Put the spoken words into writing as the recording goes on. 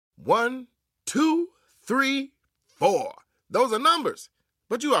1, 2, 3, 4. Those are numbers.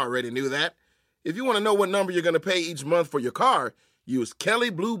 But you already knew that. If you want to know what number you're going to pay each month for your car, use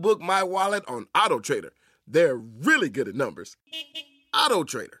Kelley Blue Book My Wallet on AutoTrader. They're really good at numbers.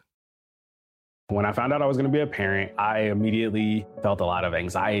 AutoTrader. When I found out I was going to be a parent, I immediately felt a lot of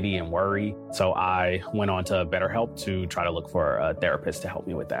anxiety and worry. So I went on to BetterHelp to try to look for a therapist to help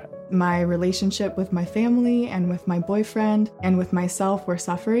me with that. My relationship with my family and with my boyfriend and with myself were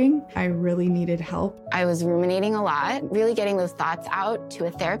suffering. I really needed help. I was ruminating a lot. Really getting those thoughts out to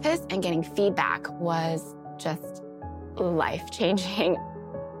a therapist and getting feedback was just life-changing.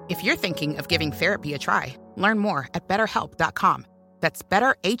 If you're thinking of giving therapy a try, learn more at BetterHelp.com. That's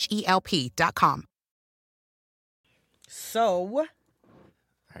BetterHelp.com. So,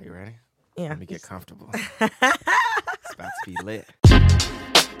 are you ready? Yeah. Let me get comfortable. It's about to be lit. All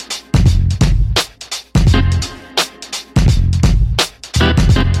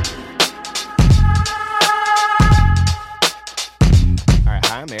right,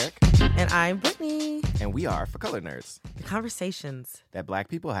 hi, I'm Eric. And I'm Brittany. And we are For Color Nerds. The conversations that Black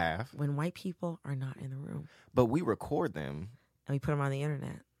people have when white people are not in the room. But we record them. And we put them on the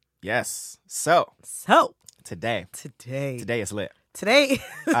internet. Yes. So. Today is lit. Today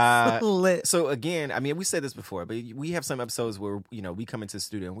is lit. So again, I mean, we said this before, but we have some episodes where, we come into the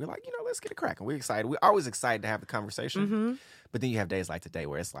studio and we're like, let's get it cracking. We're excited. We're always excited to have the conversation. Mm-hmm. But then you have days like today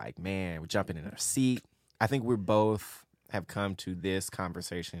where it's like, man, we're jumping in our seat. I think we both have come to this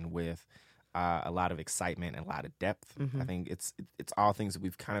conversation with a lot of excitement and a lot of depth. Mm-hmm. I think it's all things that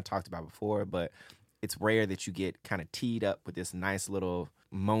we've kind of talked about before, but it's rare that you get kind of teed up with this nice little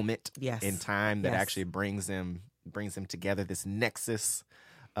moment in time that actually brings them together, this nexus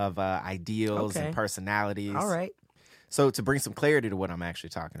of ideals and personalities. All right. So to bring some clarity to what I'm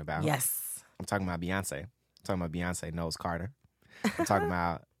actually talking about. Yes. I'm talking about Beyonce. I'm talking about Beyonce Knowles Carter. I'm talking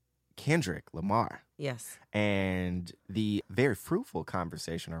about Kendrick Lamar. Yes. And the very fruitful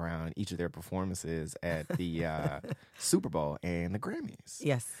conversation around each of their performances at the Super Bowl and the Grammys.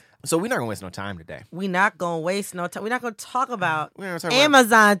 Yes. So we're not going to waste no time today. We're not going to waste no time. We're not going to talk about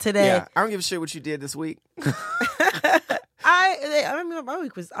Amazon today. Yeah, I don't give a shit what you did this week. I mean, my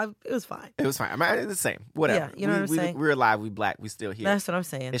week was, it was fine. It was fine. I mean, it's the same. Whatever. Yeah, you know what I'm saying? We're alive. We Black. We still here. That's what I'm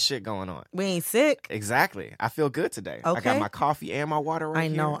saying. There's shit going on. We ain't sick. Exactly. I feel good today. Okay. I got my coffee and my water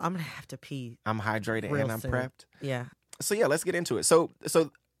right here. I know. I'm going to have to pee. I'm hydrated and I'm soon. prepped. Yeah. So yeah, let's get into it. So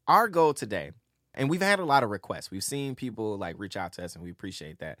our goal today, and we've had a lot of requests. We've seen people reach out to us, and we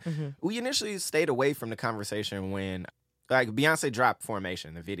appreciate that. Mm-hmm. We initially stayed away from the conversation when Beyonce dropped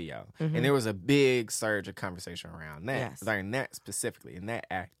Formation, the video, mm-hmm. and there was a big surge of conversation around that. Yes. That specifically in that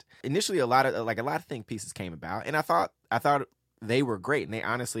act. Initially, a lot of think pieces came about, and I thought they were great, and they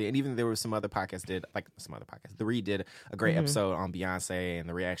honestly, and even there were some other podcasts The Read did a great mm-hmm. episode on Beyonce and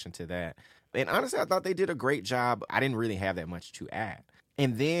the reaction to that. And honestly, I thought they did a great job. I didn't really have that much to add.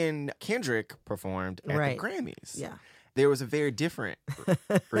 And then Kendrick performed at the Grammys. Yeah. There was a very different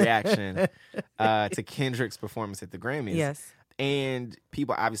reaction to Kendrick's performance at the Grammys. Yes. And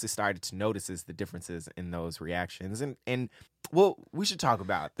people obviously started to notice the differences in those reactions. And well, we should talk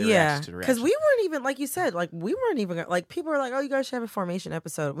about the reaction to the reaction. Because we weren't even, like you said, we weren't even, people were like, oh, you guys should have a Formation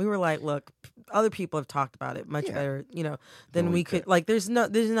episode. We were like, look, other people have talked about it much better, than we could. There's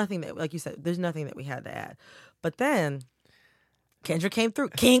nothing that, like you said, there's nothing that we had to add. But then Kendrick came through.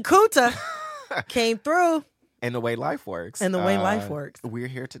 King Kuta came through. And the way life works. We're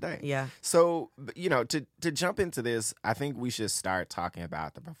here today. Yeah. So, to jump into this, I think we should start talking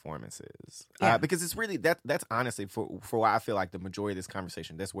about the performances. Yeah. Because it's really, that's honestly, for why I feel like the majority of this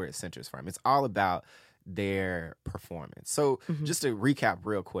conversation, that's where it centers from. It's all about their performance. So, mm-hmm. just to recap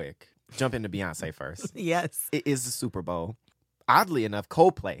real quick, jump into Beyonce first. Yes. It is the Super Bowl. Oddly enough,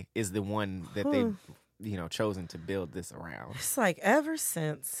 Coldplay is the one that they've, chosen to build this around. It's ever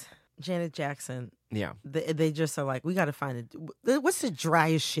since Janet Jackson, they just are like, we got to find what's the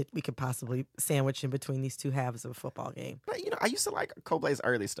driest shit we could possibly sandwich in between these two halves of a football game. But, I used to like Coldplay's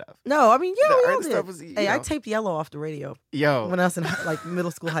early stuff. No, I mean, the we all early did. stuff was, I taped Yellow off the radio. When I was in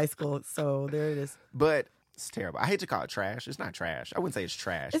middle school, high school. So there it is. But it's terrible. I hate to call it trash. It's not trash. I wouldn't say it's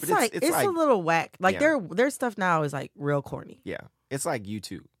trash. It's but it's a little whack. Their stuff now is real corny. Yeah, it's like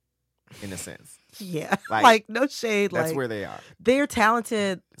YouTube, in a sense. Yeah, no shade. That's where they are. They're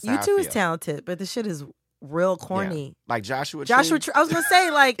talented. U2 is talented, but the shit is real corny. Yeah. Like Joshua Tree. I was gonna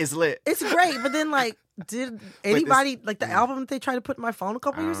say it's lit. It's great, but then did anybody the album that they tried to put in my phone a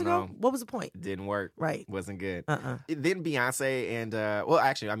couple years ago? What was the point? Didn't work. Right. Wasn't good. Then Beyonce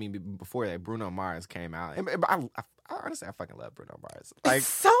and before that, Bruno Mars came out. And I honestly, I fucking love Bruno Mars. It's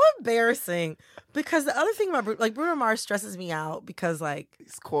so embarrassing because the other thing about Bruno Mars stresses me out because like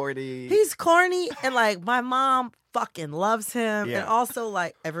he's corny. He's corny, and like my mom fucking loves him, Yeah. and also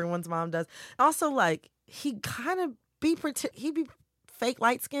like everyone's mom does. Also like he kind of be fake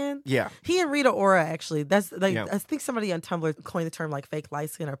light skin. Yeah. He and Rita Ora actually. That's like I think somebody on Tumblr coined the term like fake light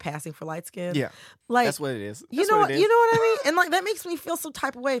skin or passing for light skin. Yeah. Like that's what it is. You know what I mean? And like that makes me feel some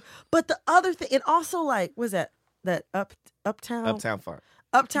type of way. But the other thing, it also like was that Uptown Funk. Uptown Funk.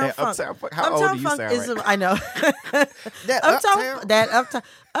 Uptown Funk. How old do you sound is right? I know. that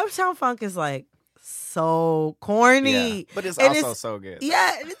Uptown Funk is like so corny. Yeah. But it's also so good.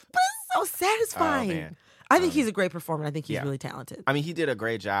 Yeah, but it's so satisfying. Oh, man. I think he's a great performer. I think he's really talented. I mean, he did a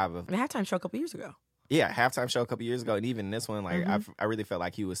great job of the halftime show a couple years ago. Yeah, halftime show a couple years ago, and even this one, like I really felt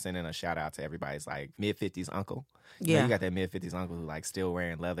like he was sending a shout out to everybody's like mid-50s uncle. You got that mid-50s uncle who like still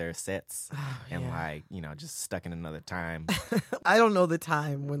wearing leather sets and like just stuck in another time. I don't know the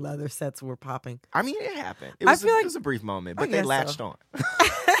time when leather sets were popping. I mean, it happened. It was a brief moment, but they latched on.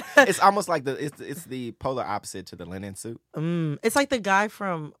 It's almost like it's the polar opposite to the linen suit. It's like the guy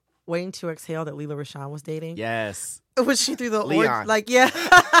from Waiting to Exhale that Leela Rashawn was dating. Yes. When she threw the Leon. or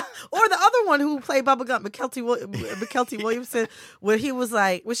the other one who played Bubblegum, McKelty Williamson, when she was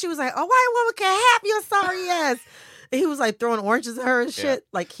like, "A white woman can have your sorry ass," and he was like throwing oranges at her and shit. Yeah.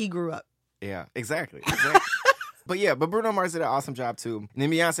 Like he grew up. Yeah, exactly. But Bruno Mars did an awesome job too. And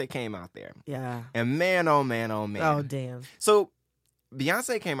then Beyonce came out there. Yeah. And man, oh man, oh man. Oh damn. So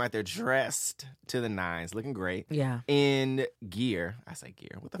Beyonce came out there dressed to the nines, looking great. Yeah. In gear. I say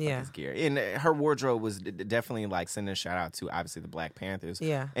gear. What the fuck is gear? And her wardrobe was definitely like sending a shout out to obviously the Black Panthers.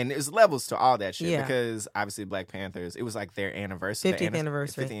 Yeah. And there's levels to all that shit because obviously Black Panthers, it was like their anniversary. 50th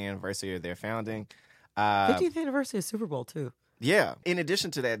anniversary. 50th anniversary of their founding. 50th anniversary of Super Bowl too. Yeah. In addition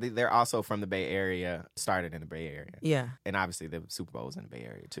to that, they're also from the Bay Area, started in the Bay Area. Yeah. And obviously the Super Bowl was in the Bay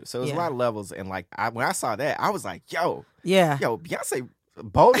Area too. So it was a lot of levels. And like when I saw that, I was like, yo, Beyonce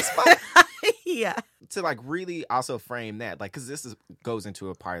bold as fuck. Yeah. To like really also frame that, like, because goes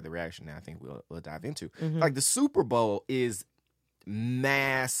into a part of the reaction that I think we'll dive into. Like the Super Bowl is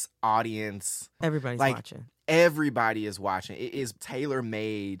mass audience. Everybody's watching. Everybody is watching. It is tailor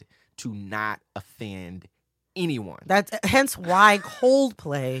made to not offend anyone. That's hence why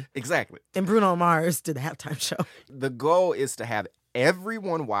Coldplay exactly and Bruno Mars did the halftime show. The goal is to have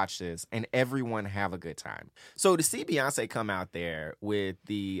everyone watch this and everyone have a good time. So to see Beyonce come out there with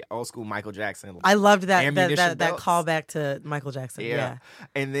the old school Michael Jackson, I loved that callback to Michael Jackson. Yeah.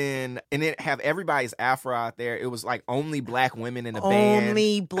 And then have everybody's afro out there. It was like only black women in the band.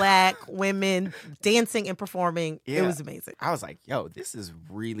 Only black women dancing and performing. Yeah. It was amazing. I was like, yo, this is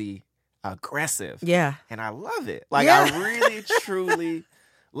really aggressive. Yeah. And I love it. Like I really truly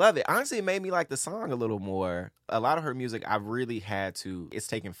love it. Honestly, it made me like the song a little more. A lot of her music, I really had to, it's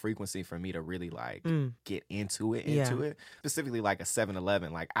taken frequency for me to really like get into it. Specifically like a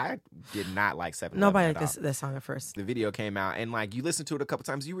 7-Eleven. Like I did not like 7-Eleven. Nobody liked that song at first. The video came out and like you listen to it a couple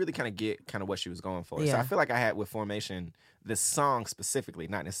times, you really kind of get kind of what she was going for. Yeah. So I feel like I had with Formation, the song specifically,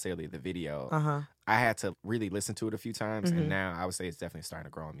 not necessarily the video. I had to really listen to it a few times and now I would say it's definitely starting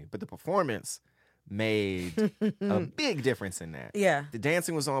to grow on me. But the performance made a big difference in that. Yeah. The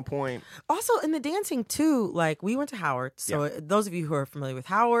dancing was on point. Also, in the dancing, too, like, we went to Howard. So those of you who are familiar with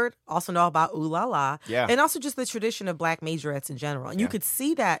Howard also know about Ooh La La. Yeah. And also just the tradition of black majorettes in general. And you could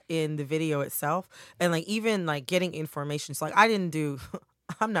see that in the video itself. And, like, even, like, getting information. So, like,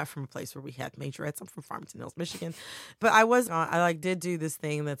 I'm not from a place where we had majorettes. I'm from Farmington Hills, Michigan. But I did do this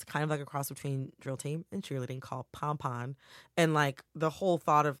thing that's kind of like a cross between drill team and cheerleading called pom-pom. And like the whole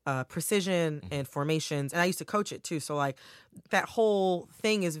thought of precision and formations. And I used to coach it too. So like that whole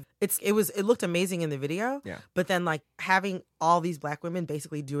thing it looked amazing in the video. Yeah. But then like having all these black women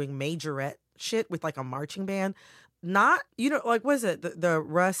basically doing majorette shit with like a marching band. Not, like, what is it? The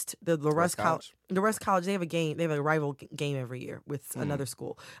Rust College. The Rust College, they have a game. They have a rival game every year with another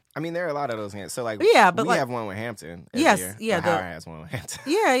school. I mean, there are a lot of those games. So, like, but we have one with Hampton. Yes, year. yeah. Howard has one with Hampton.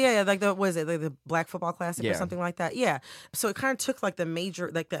 Yeah. Like, what is it? Like the Black Football Classic or something like that. Yeah. So it kind of took like that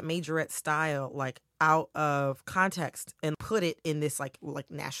majorette style, like, out of context and put it in this like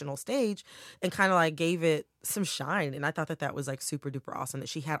national stage and kind of like gave it some shine. And I thought that was like super duper awesome that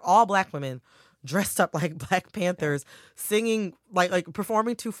she had all black women dressed up like Black Panthers singing like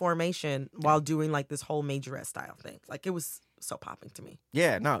performing to Formation while doing like this whole majorette style thing. Like it was so popping to me.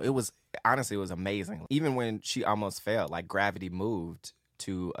 Yeah, no, it was amazing. Even when she almost fell, like gravity moved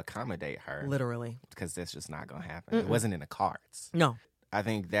to accommodate her. Literally. Because that's just not going to happen. It wasn't in the cards. No. I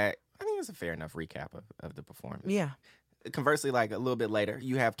think it's a fair enough recap of the performance. Yeah. conversely, like a little bit later,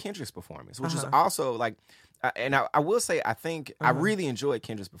 you have Kendrick's performance, which was Uh-huh. also like, and I will say, I think I really enjoyed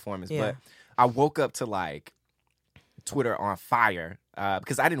Kendrick's performance, but I woke up to like Twitter on fire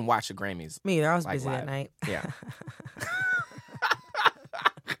because I didn't watch the Grammys. Me either. I was like, busy live. that night. Yeah.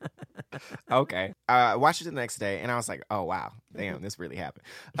 Okay. I watched it the next day, and I was like, oh, wow. Damn, this really happened.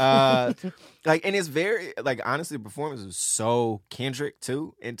 Like, and it's very, like, honestly, the performance was so Kendrick,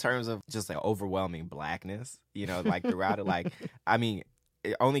 too, in terms of just, like, overwhelming blackness, you know, like, throughout it. Like, I mean,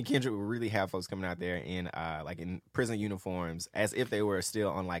 only Kendrick would really have folks coming out there in, like, in prison uniforms as if they were still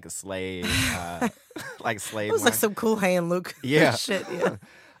on, like, a slave, like, slave It was line. like some Cool Hand Luke shit, yeah.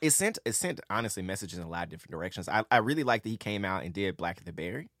 It sent honestly messages in a lot of different directions. I really liked that he came out and did Black at the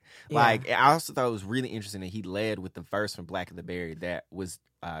Berry. Like, I also thought it was really interesting that he led with the verse from Black at the Berry that was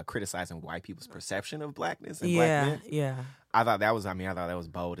criticizing white people's perception of blackness and black men. Yeah. I thought that was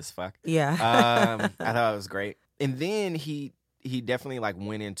bold as fuck. Yeah. I thought it was great. And then he definitely like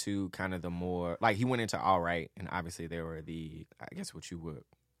went into kind of the more like he went into All Right, and obviously there were the, I guess what you would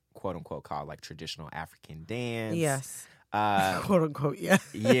quote unquote call like traditional African dance. Yes. Quote unquote, yeah.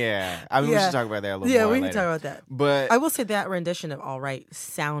 Yeah. I mean, we should talk about that a little more. Yeah, we can later. talk about that. But I will say that rendition of All Right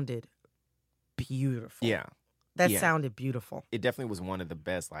sounded beautiful. yeah. That sounded beautiful. It definitely was one of the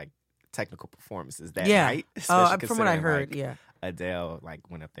best like technical performances that Yeah. night. From what I considering, heard, like, yeah. Adele like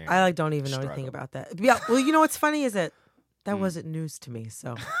went up there. I like don't even know anything about that. Yeah, well, you know what's funny is that wasn't news to me,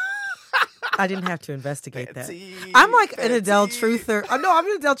 so I didn't have to investigate that. I'm like an Adele truther. No, I'm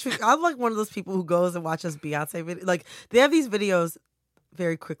an Adele truther. I'm like one of those people who goes and watches Beyonce videos. Like they have these videos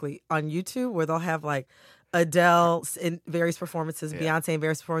very quickly on YouTube where they'll have like Adele in various performances, Beyonce in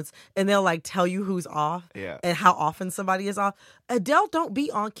various performances, and they'll like tell you who's off and how often somebody is off. Adele don't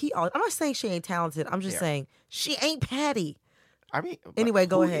be on key. I'm not saying she ain't talented. I'm just saying she ain't Patty. I mean, anyway,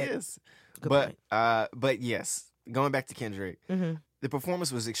 go ahead. Good but yes, going back to Kendrick, the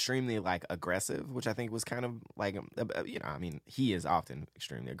performance was extremely like aggressive, which I think was kind of like, you know, I mean, he is often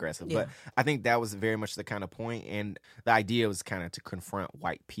extremely aggressive, but I think that was very much the kind of point, and the idea was kind of to confront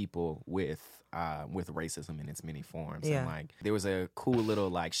white people with racism in its many forms. And like there was a cool little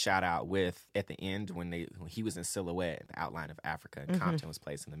like shout out with at the end when he was in silhouette, the outline of Africa, and Compton was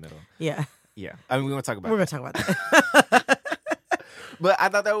placed in the middle. Yeah. I mean, we're gonna talk about that. But I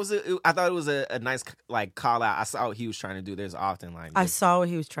thought it was a nice like call out. I saw what he was trying to do. There's often like I saw what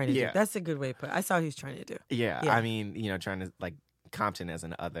he was trying to do. That's a good way to put it. I saw what he was trying to do. Yeah. I mean, you know, trying to like Compton as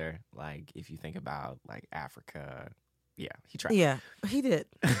an other, like if you think about like Africa. Yeah, he tried. Yeah, he did.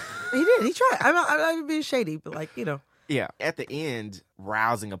 He tried. I'm not being shady, but like, you know. Yeah. At the end,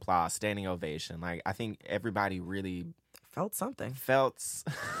 rousing applause, standing ovation. Like I think everybody really felt something.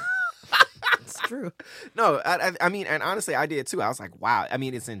 It's true. No, I mean, and honestly, I did too. I was like, wow. I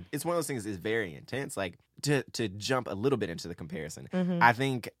mean, it's one of those things that's very intense. Like to jump a little bit into the comparison, I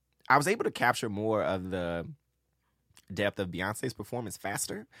think I was able to capture more of the depth of Beyonce's performance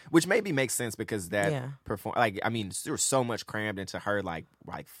faster, which maybe makes sense because that like I mean, there was so much crammed into her like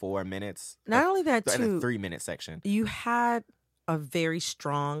 4 minutes. Not only that, in too, a 3-minute section. You had a very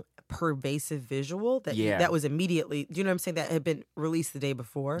strong, pervasive visual that was immediately, do you know what I'm saying, that had been released the day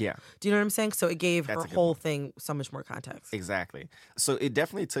before. Yeah. Do you know what I'm saying? So it gave her whole thing so much more context. Exactly. So it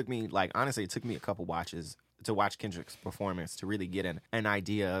definitely took me, like, honestly, it took me a couple watches to watch Kendrick's performance to really get an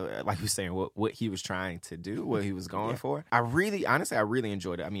idea, like you were saying, what he was trying to do, what he was going for. I really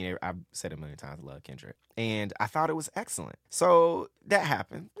enjoyed it. I mean, I've said it a million times, I love Kendrick. And I thought it was excellent. So that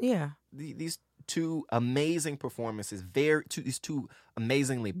happened. Yeah. These two amazing performances, these two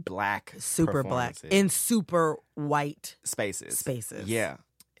amazingly black super black in super white spaces. Yeah.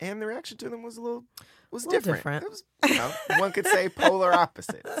 And the reaction to them was different. It was, you know, one could say polar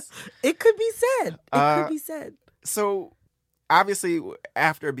opposites. It could be said. So obviously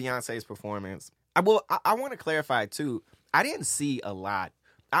after Beyonce's performance, I want to clarify too, I didn't see a lot.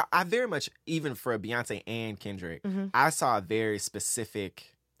 I very much, even for Beyonce and Kendrick, I saw a very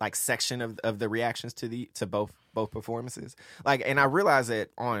specific like section of the reactions to both performances. Like, and I realize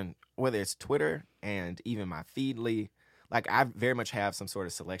that on whether it's Twitter and even my Feedly, like I very much have some sort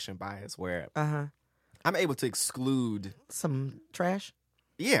of selection bias where I'm able to exclude some trash.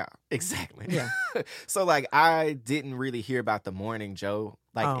 Yeah, exactly. Yeah. So like I didn't really hear about the Morning Joe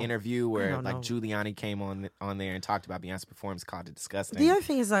interview where like Giuliani came on there and talked about Beyonce's performance, called it disgusting. The other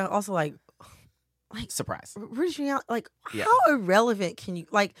thing is also like surprise. Like how irrelevant can you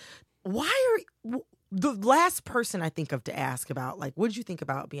why are the last person I think of to ask about, like, what did you think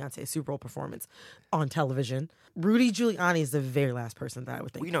about Beyonce's Super Bowl performance on television? Rudy Giuliani is the very last person that I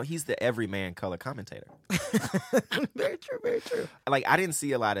would think. Well, you know, he's the everyman color commentator. Very true, very true. Like, I didn't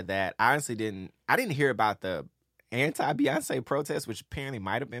see a lot of that. I honestly didn't. I didn't hear about the anti-Beyonce protests, which apparently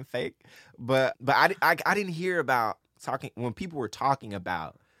might have been fake. But I didn't hear about when people were talking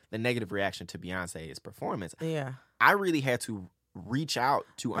about the negative reaction to Beyonce's performance. Yeah. I really had to reach out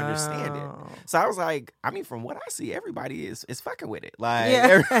to understand it. So I was like, I mean, from what I see, everybody is fucking with it. Like, you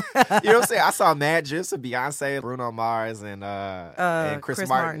know what I'm saying? I saw mad gifs of Beyonce, Bruno Mars, and Chris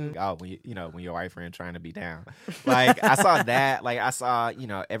Martin. Oh, when your wife friend trying to be down. Like, I saw that. Like, I saw,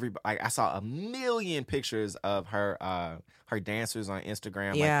 everybody. Like, I saw a million pictures of her dancers on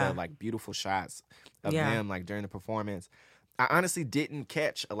Instagram, like beautiful shots of them, like during the performance. I honestly didn't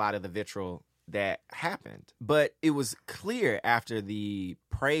catch a lot of the vitriol that happened, but it was clear after the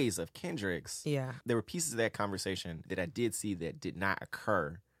praise of Kendrick's. Yeah, there were pieces of that conversation that I did see that did not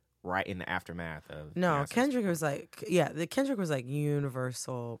occur right in the aftermath of. No, Kendrick was like, Kendrick was like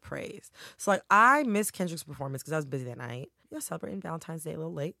universal praise. So like, I missed Kendrick's performance because I was busy that night. Celebrating Valentine's Day a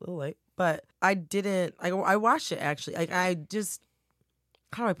little late, but I didn't. I watched it actually. Like, I just.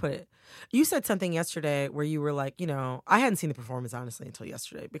 How do I put it? You said something yesterday where you were like, I hadn't seen the performance, honestly, until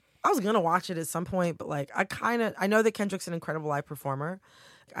yesterday. I was going to watch it at some point, but like, I know that Kendrick's an incredible live performer.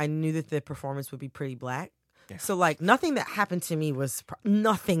 I knew that the performance would be pretty black. Yeah. So like, nothing that happened to me was,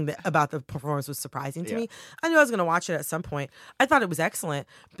 about the performance was surprising to me. I knew I was going to watch it at some point. I thought it was excellent,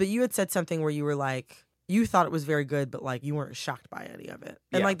 but you had said something where you were like, you thought it was very good, but like, you weren't shocked by any of it.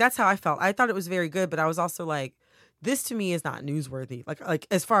 And like, that's how I felt. I thought it was very good, but I was also like, this to me is not newsworthy. Like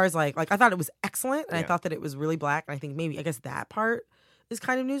as far as like I thought it was excellent, and I thought that it was really black, and I think I guess that part is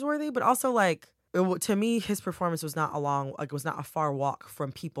kind of newsworthy. But also like to me, his performance was not was not a far walk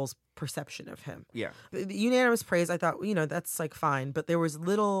from people's perception of him. Yeah, the unanimous praise. I thought that's like fine, but there was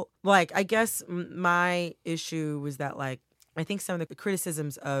little like I guess my issue was that like I think some of the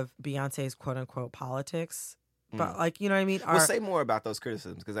criticisms of Beyonce's quote unquote politics. But like, you know what I mean? Well, say more about those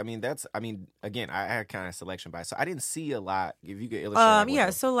criticisms because again, I had kind of selection bias, so I didn't see a lot. If you could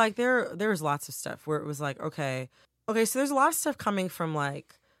illustrate, so like there was lots of stuff where it was like, okay, so there's a lot of stuff coming from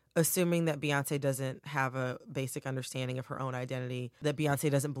like assuming that Beyonce doesn't have a basic understanding of her own identity, that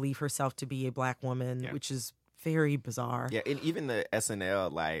Beyonce doesn't believe herself to be a black woman, which is very bizarre. Yeah, and even the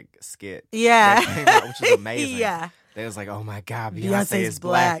SNL like skit, that came out, which is amazing. They was like, oh my God, Beyonce is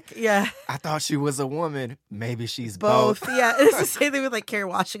black. Yeah. I thought she was a woman. Maybe she's both. Yeah. It's the same thing with like Kerry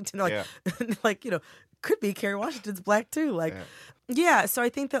Washington. Like, like, could be Kerry Washington's black too. Like, so I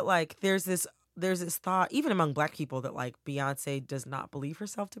think that like there's this thought, even among black people, that like Beyonce does not believe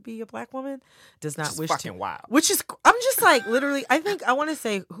herself to be a black woman, does not wish fucking wild. Which is, I'm just like, literally, I want to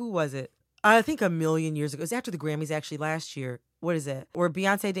say, who was it? I think a million years ago. It was after the Grammys actually last year. What is it? Where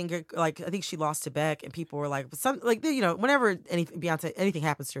Beyonce didn't get, like, I think she lost to Beck, and people were like, whenever anything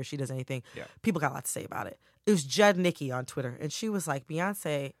happens to her, she does anything, people got a lot to say about it. It was Judd Nickey on Twitter, and she was like,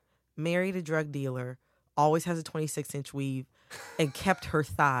 Beyonce married a drug dealer, always has a 26-inch weave, and kept her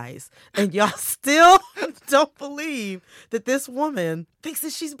thighs. And y'all still don't believe that this woman thinks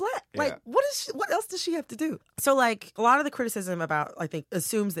that she's black. Like, what else does she have to do? So, like, a lot of the criticism about, I think,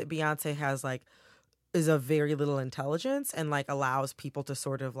 assumes that Beyonce has, like, is of very little intelligence and like allows people to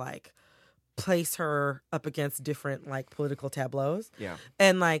sort of like place her up against different like political tableaus. Yeah.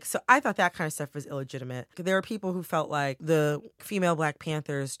 And like, so I thought that kind of stuff was illegitimate. There are people who felt like the female Black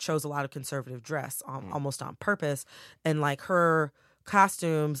Panthers chose a lot of conservative dress almost on purpose. And like her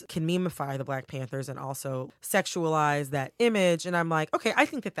costumes can memify the Black Panthers and also sexualize that image. And I'm like, okay, I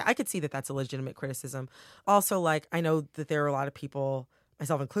think that I could see that that's a legitimate criticism. Also, like, I know that there are a lot of people,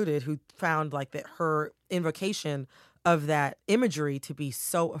 myself included, who found like that her invocation of that imagery to be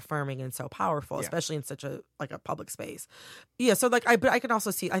so affirming and so powerful, especially in such a like a public space. Yeah, so like but I can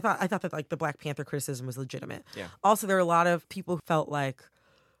also see I thought that like the Black Panther criticism was legitimate. Yeah. Also, there are a lot of people who felt like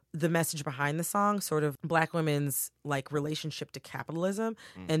the message behind the song, sort of Black women's like relationship to capitalism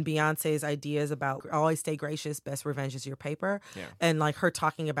and Beyonce's ideas about always stay gracious, best revenge is your paper. Yeah. And like her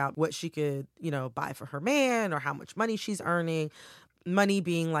talking about what she could, buy for her man or how much money she's earning. Money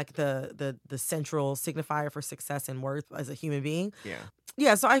being like the central signifier for success and worth as a human being. Yeah.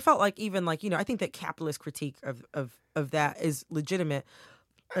 Yeah. So I felt like even like, I think that capitalist critique of that is legitimate.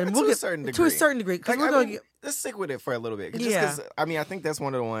 And to a certain degree. To a certain degree. Like, let's stick with it for a little bit. Just because, I think that's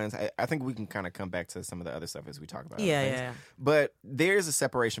one of the ones, I think we can kind of come back to some of the other stuff as we talk about Yeah. But there's a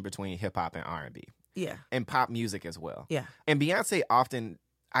separation between hip hop and R&B. Yeah. And pop music as well. Yeah. And Beyonce often,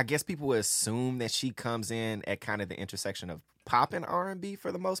 I guess people would assume that she comes in at kind of the intersection of pop and R&B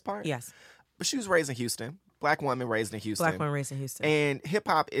for the most part. Yes. But she was raised in Houston. Black woman raised in Houston. Black woman raised in Houston. And hip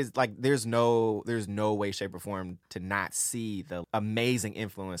hop is like there's no way, shape, or form to not see the amazing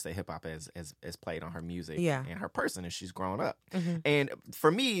influence that hip hop has played on her music and her person as she's grown up. Mm-hmm. And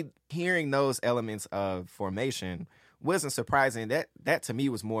for me, hearing those elements of Formation wasn't surprising. That to me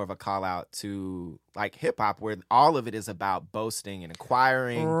was more of a call out to like hip hop, where all of it is about boasting and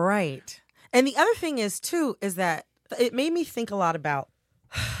acquiring. Right. And the other thing is too is that it made me think a lot about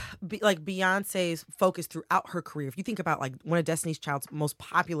like Beyonce's focus throughout her career. If you think about like one of Destiny's Child's most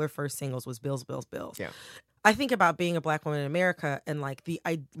popular first singles was Bills, Bills, Bills. Yeah. I think about being a Black woman in America and like the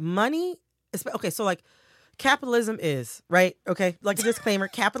money. Okay, so like capitalism is, right? Okay, like a disclaimer,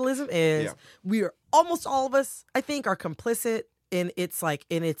 capitalism is, we are almost all of us, I think, are complicit in its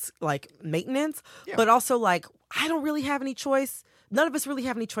maintenance, but also like I don't really have any choice. None of us really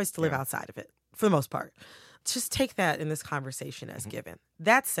have any choice to live outside of it for the most part. Just take that in this conversation as given.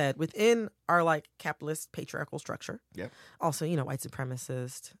 That said, within our like capitalist patriarchal structure, also, white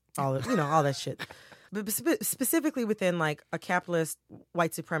supremacist, all that shit. But specifically within like a capitalist,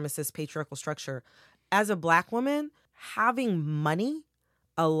 white supremacist patriarchal structure, as a Black woman, having money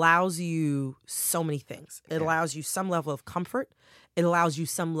allows you so many things. It allows you some level of comfort. It allows you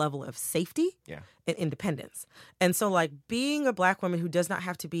some level of safety and independence. And so like being a Black woman who does not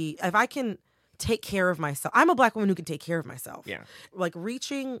have to be, if I can take care of myself, I'm a Black woman who can take care of myself. Yeah. Like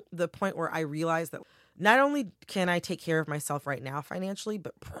reaching the point where I realize that not only can I take care of myself right now financially,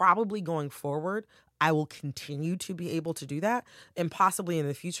 but probably going forward, I will continue to be able to do that. And possibly in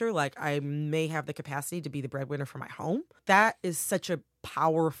the future, like I may have the capacity to be the breadwinner for my home. That is such a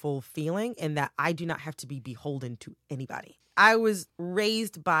powerful feeling, and that I do not have to be beholden to anybody. I was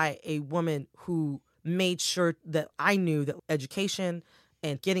raised by a woman who made sure that I knew that education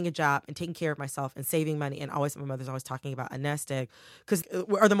and getting a job and taking care of myself and saving money, and always, my mother's always talking about a nest egg, because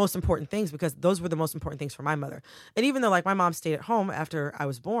are the most important things, because those were the most important things for my mother. And even though like my mom stayed at home after I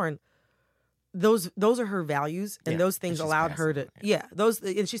was born, those are her values, and those things allowed her to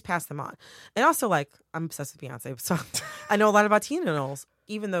and she's passed them on. And also like I'm obsessed with Beyonce, so I know a lot about Tina Knowles.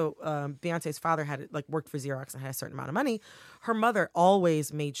 Even though Beyonce's father had like worked for Xerox and had a certain amount of money, her mother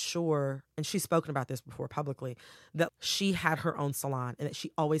always made sure, and she's spoken about this before publicly, that she had her own salon and that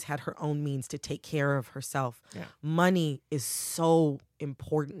she always had her own means to take care of herself. Yeah. Money is so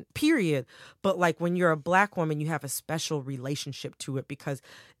important, period. But like when you're a Black woman, you have a special relationship to it, because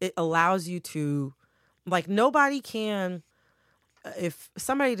it allows you to, like, nobody can, if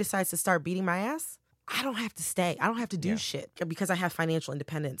somebody decides to start beating my ass, I don't have to stay. I don't have to do shit, because I have financial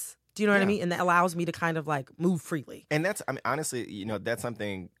independence. Do you know what I mean? And that allows me to kind of like move freely. And that's, I mean, honestly, that's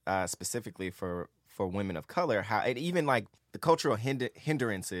something specifically for women of color, how it even like the cultural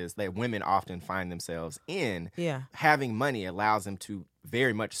hindrances that women often find themselves in. Yeah. Having money allows them to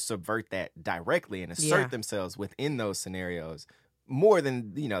very much subvert that directly and assert themselves within those scenarios more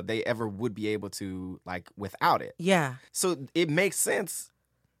than, they ever would be able to, like, without it. Yeah. So it makes sense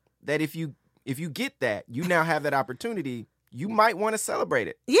that if you get that, you now have that opportunity, you might want to celebrate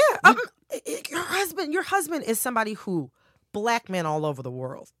it. Yeah. Your husband is somebody who Black men all over the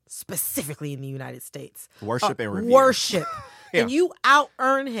world, specifically in the United States, worship and revere. Worship. Yeah. And you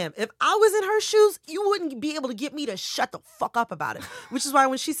out-earn him. If I was in her shoes, you wouldn't be able to get me to shut the fuck up about it. Which is why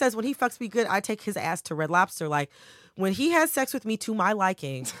when she says, when he fucks me good, I take his ass to Red Lobster. Like, when he has sex with me to my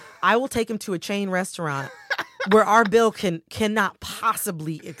liking, I will take him to a chain restaurant where our bill cannot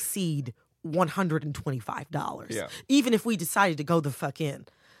possibly exceed $125. Yeah. Even if we decided to go the fuck in.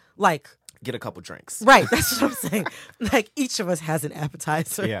 Like, get a couple drinks. Right. That's what I'm saying. Like, each of us has an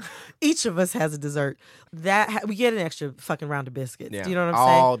appetizer. Yeah. Each of us has a dessert. We get an extra fucking round of biscuits. Yeah. Do you know what I'm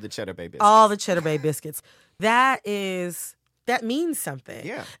saying? All the Cheddar Bay biscuits. All the Cheddar Bay biscuits. That means something.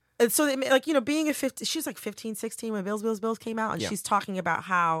 Yeah. And so, like, being she's like 15, 16 when Bills came out, and she's talking about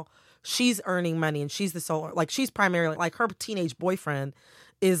how she's earning money and she's the sole, like, she's primarily, like, her teenage boyfriend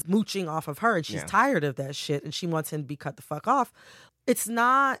is mooching off of her, and she's tired of that shit, and she wants him to be cut the fuck off. It's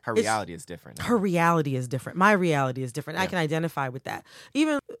not... Her reality is different. Her reality is different. My reality is different. Yeah. I can identify with that.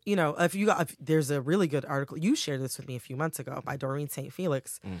 Even, if there's a really good article, you shared this with me a few months ago by Doreen St.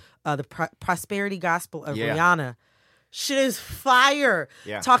 Felix, the Prosperity Gospel of Rihanna. Shit is fire.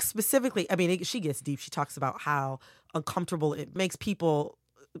 Yeah. Talks specifically, she gets deep. She talks about how uncomfortable it makes people,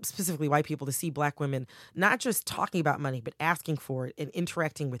 specifically white people, to see Black women not just talking about money, but asking for it and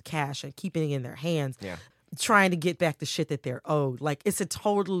interacting with cash and keeping it in their hands. Yeah. Trying to get back the shit that they're owed. Like, there's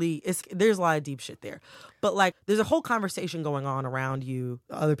a lot of deep shit there. But, like, there's a whole conversation going on around you,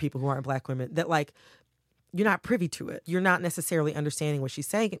 other people who aren't Black women, that, like, you're not privy to it. You're not necessarily understanding what she's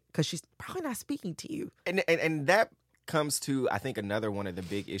saying, because she's probably not speaking to you. And that comes to, I think, another one of the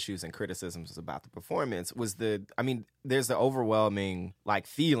big issues and criticisms about the performance was there's the overwhelming like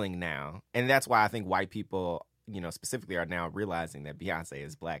feeling now, and that's why I think white people, specifically are now realizing that Beyonce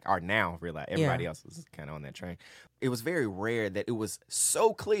is Black, are now realizing, everybody else was kind of on that train. It was very rare that it was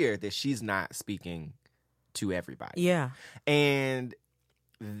so clear that she's not speaking to everybody. Yeah. And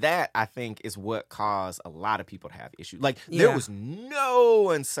that, I think, is what caused a lot of people to have issues. Like, there was no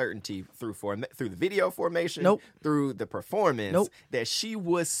uncertainty through the video formation, through the performance, that she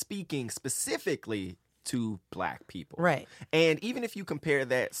was speaking specifically to Black people. Right. And even if you compare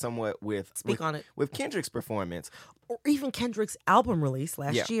that somewhat with Kendrick's performance. Or even Kendrick's album release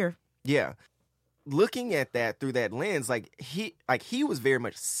last year. Yeah. Looking at that through that lens, he was very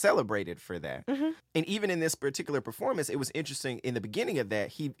much celebrated for that. Mm-hmm. And even in this particular performance, it was interesting in the beginning of that,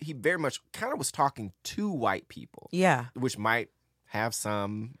 he very much kind of was talking to white people. Yeah. Which might have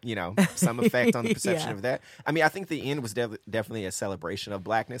some effect on the perception of that. I mean, I think the end was definitely a celebration of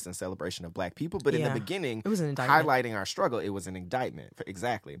Blackness and celebration of Black people. But in the beginning, it was an indictment. Highlighting our struggle, it was an indictment.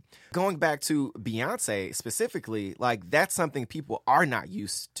 Exactly. Going back to Beyonce specifically, like, that's something people are not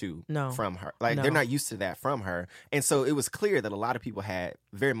used to from her. Like, they're not used to that from her. And so it was clear that a lot of people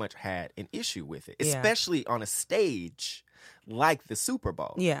very much had an issue with it, especially on a stage like the Super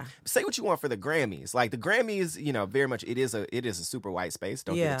Bowl. Yeah. Say what you want for the Grammys. Like, the Grammys, very much it is a super white space,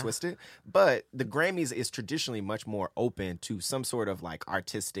 don't get it twisted. But the Grammys is traditionally much more open to some sort of like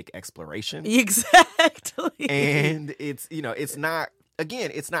artistic exploration. Exactly. And it's it's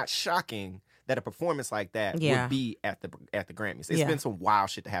not shocking that a performance like that would be at the Grammys. It's been some wild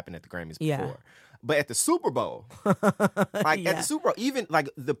shit to happen at the Grammys before. But at the Super Bowl, at the Super Bowl, even like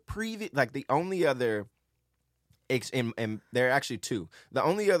the only other and there are actually two. The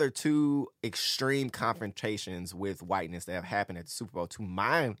only other two extreme confrontations with whiteness that have happened at the Super Bowl, to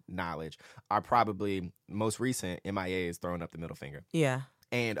my knowledge, are probably most recent. MIA is throwing up the middle finger. Yeah.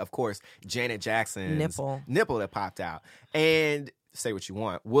 And, of course, Janet Jackson's nipple that popped out. And say what you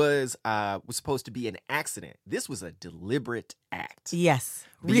want, was supposed to be an accident. This was a deliberate act. Yes.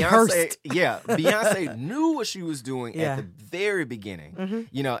 Rehearsed. Beyonce knew what she was doing at the very beginning,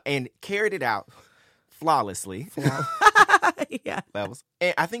 and carried it out flawlessly. Levels.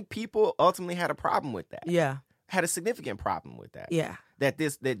 And I think people ultimately had a problem with that. Yeah. Had a significant problem with that. Yeah.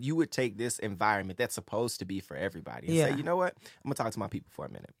 That you would take this environment that's supposed to be for everybody and say, you know what? I'm going to talk to my people for a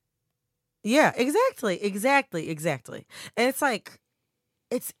minute. Yeah, exactly. And it's like,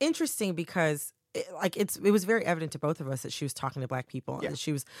 it's interesting because it was very evident to both of us that she was talking to Black people and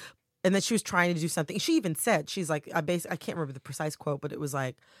that she was trying to do something. She even said, she's like, I can't remember the precise quote, but it was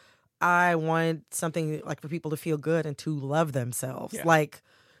like, I wanted something like for people to feel good and to love themselves. Yeah. Like,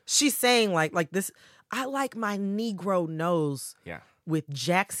 she's saying like this, I like my Negro nose with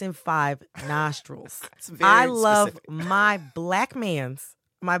Jackson 5 nostrils. I love my Black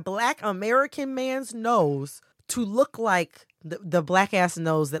American man's nose to look like the Black ass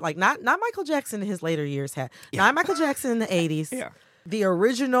nose that, like, not Michael Jackson in his later years had. Yeah. Not Michael Jackson in the 80s. Yeah. The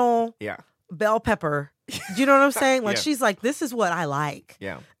original bell pepper. You know what I'm saying? Like, she's like, this is what I like.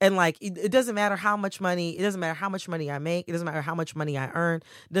 Yeah. And like, it doesn't matter how much money, I make. It doesn't matter how much money I earn.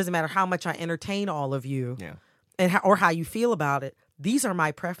 It doesn't matter how much I entertain all of you. Yeah. And or how you feel about it. These are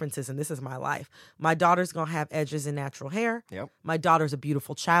my preferences and this is my life. My daughter's going to have edges and natural hair. Yep. My daughter's a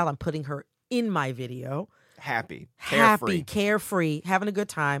beautiful child. I'm putting her in my video. Happy, carefree, having a good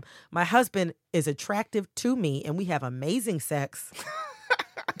time. My husband is attractive to me and we have amazing sex.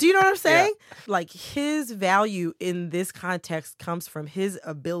 Do you know what I'm saying? Yeah. Like, his value in this context comes from his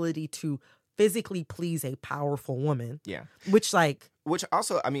ability to physically please a powerful woman. Yeah. Which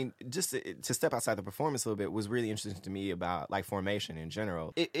also, I mean, just to step outside the performance a little bit was really interesting to me about, like, formation in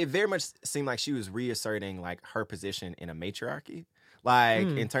general. It very much seemed like she was reasserting, like, her position in a matriarchy. Like,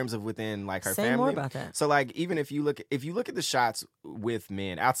 in terms of within, like, her family. Say more about that. So, like, even if you look at the shots with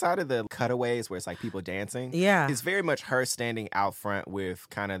men, outside of the cutaways where it's, like, people dancing, it's very much her standing out front with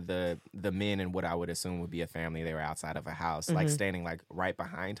kind of the men and what I would assume would be a family. They were outside of a house, like, standing, like, right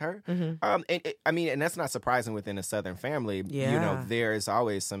behind her. And that's not surprising within a Southern family. Yeah. You know, there is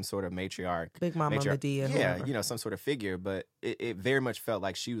always some sort of matriarch. Big Mama Medea. Yeah, some sort of figure. But it very much felt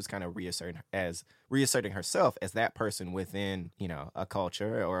like she was kind of reasserting herself as that person within, a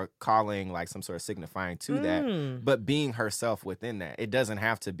culture, or calling, like, some sort of signifying to that, but being herself within that. It doesn't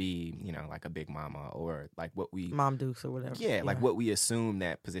have to be, like a big mama or like what we Mom Dukes or whatever. Yeah, like what we assume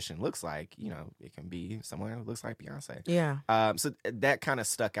that position looks like. It can be someone who looks like Beyonce. Yeah. So that kind of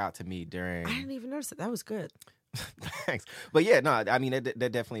stuck out to me during. I didn't even notice it. That was good. Thanks. But yeah, no, I mean that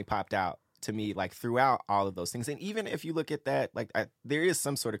definitely popped out to me, like throughout all of those things. And even if you look at that, like there is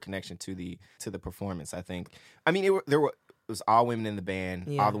some sort of connection to the performance, I think. I mean, it was all women in the band.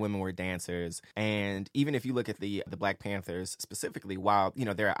 Yeah. All the women were dancers. And even if you look at the Black Panthers specifically, while, you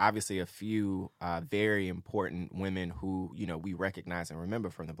know, there are obviously a few very important women who, you know, we recognize and remember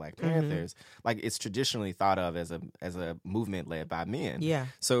from the Black Panthers, like it's traditionally thought of as a movement led by men. Yeah.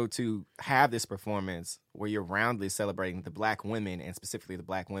 So to have this performance where you're roundly celebrating the Black women and specifically the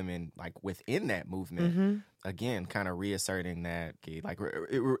Black women like within that movement, again, kind of reasserting that, like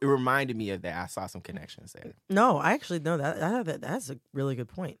it reminded me of that. I saw some connections there. No, I actually know that's a really good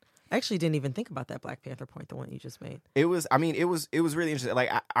point. I actually didn't even think about that Black Panther point, the one you just made. It was really interesting. Like,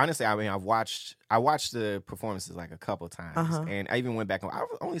 honestly, I mean, I watched the performances like a couple times, and I even went back and I've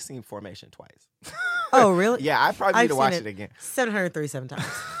only seen Formation twice. Oh, really? Yeah, I probably need to watch it again 737 times.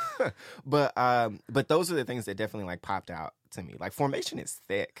 But those are the things that definitely like popped out to me. Like Formation is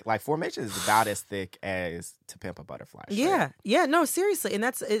thick. Like Formation is about as thick as To Pimp a Butterfly. Yeah, no, seriously. And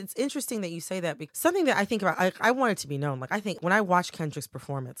it's interesting that you say that, because something that I think about, I want it to be known. Like, I think when I watch Kendrick's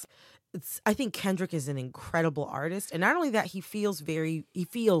performance, I think Kendrick is an incredible artist. And not only that, he feels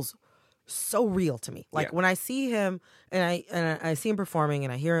so real to me. Like when I see him and I see him performing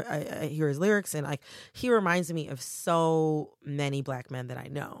and I hear his lyrics, and like he reminds me of so many Black men that I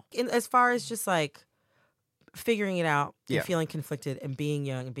know. And as far as just like figuring it out and feeling conflicted and being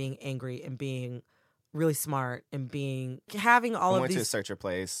young and being angry and being really smart and having all of these. To Search Your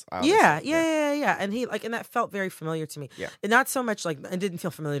Place. Yeah. And and that felt very familiar to me. Yeah. And not so much like, it didn't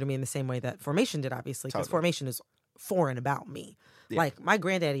feel familiar to me in the same way that Formation did, obviously, because Formation is foreign about me. Yeah. Like, my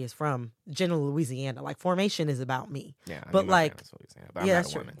granddaddy is from General, Louisiana. Like, Formation is about me. Yeah, but like, but I'm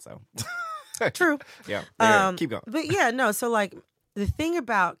not a woman, so true. Yeah, keep going. But yeah, no. So like, the thing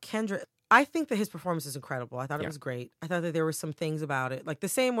about Kendrick, I think that his performance is incredible. I thought it was great. I thought that there were some things about it, like the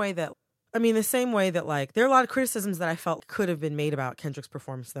same way that like there are a lot of criticisms that I felt could have been made about Kendrick's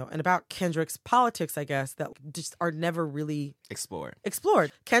performance, though, and about Kendrick's politics, I guess, that just are never really explored.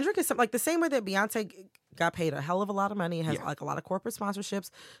 Kendrick is like the same way that Beyonce got paid a hell of a lot of money and has like a lot of corporate sponsorships,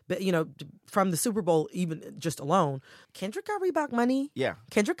 but you know, from the Super Bowl even just alone. Kendrick got Reebok money. Yeah.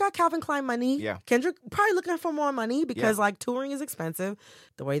 Kendrick got Calvin Klein money. Yeah. Kendrick probably looking for more money because like touring is expensive.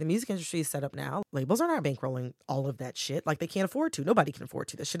 The way the music industry is set up now, labels are not bankrolling all of that shit. Like, they can't afford to. Nobody can afford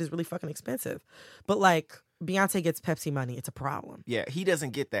to. That shit is really fucking expensive. But like, Beyonce gets Pepsi money. It's a problem. Yeah, he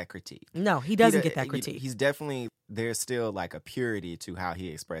doesn't get that critique. No, he doesn't get that critique. He's definitely, there's still like a purity to how he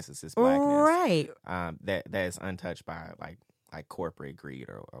expresses his blackness. Right. That is untouched by like corporate greed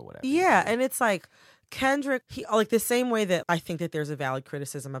or whatever. Yeah, and it's like Kendrick, he like the same way that I think that there's a valid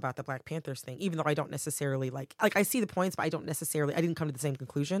criticism about the Black Panthers thing, even though I don't necessarily like I see the points, but I didn't come to the same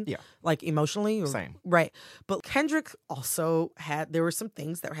conclusion. Yeah. Like emotionally. Same. Right. But Kendrick also there were some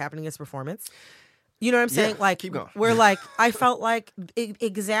things that were happening in his performance. You know what I'm saying? Yeah, like, keep going. Where like I felt like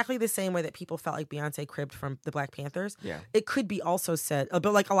exactly the same way that people felt like Beyonce cribbed from the Black Panthers. Yeah. It could be also said,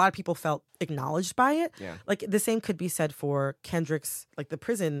 but like a lot of people felt acknowledged by it. Yeah. Like the same could be said for Kendrick's, like the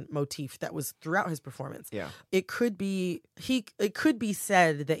prison motif that was throughout his performance. Yeah. It could be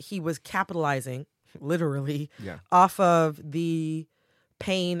said that he was capitalizing literally off of the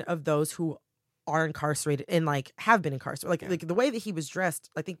pain of those who are incarcerated and like have been incarcerated. Like the way that he was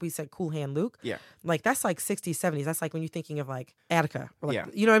dressed, I think we said Cool Hand Luke. Yeah. Like that's like 60s, 70s. That's like when you're thinking of like Attica. Or like,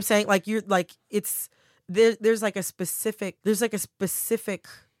 you know what I'm saying? Like you're like, it's there's like a specific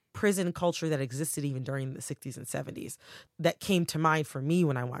prison culture that existed even during the 60s and 70s that came to mind for me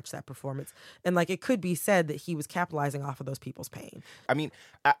when I watched that performance. And like, it could be said that he was capitalizing off of those people's pain. I mean,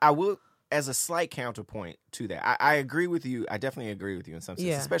 I will, as a slight counterpoint to that, I agree with you. I definitely agree with you in some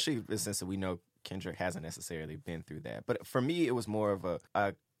sense, especially in the sense that we know Kendrick hasn't necessarily been through that. But for me, it was more of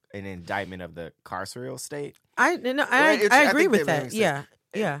an indictment of the carceral state. I agree with that.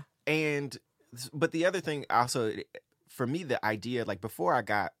 Yeah. But the other thing also, for me, the idea, like before I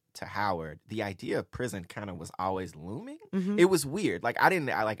got to Howard, the idea of prison kind of was always looming. Mm-hmm. It was weird. Like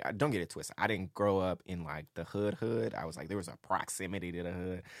don't get it twisted. I didn't grow up in like the hood. I was like, there was a proximity to the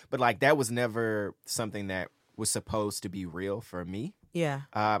hood, but like that was never something that was supposed to be real for me. Yeah.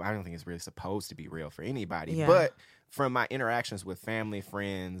 I don't think it's really supposed to be real for anybody. Yeah. But from my interactions with family,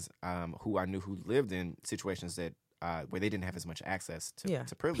 friends, who I knew who lived in situations that where they didn't have as much access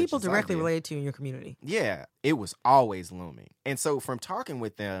to privilege. People directly related to you in your community. Yeah. It was always looming. And so from talking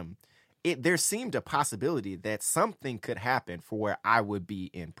with them, there seemed a possibility that something could happen for where I would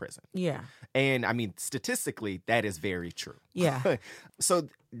be in prison. Yeah. And I mean, statistically, that is very true. Yeah. So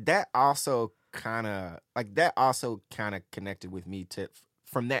that also kind of connected with me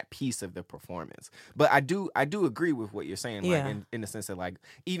from that piece of the performance. But I do agree with what you're saying, like in the sense that like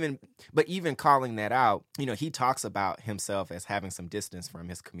even calling that out, you know, he talks about himself as having some distance from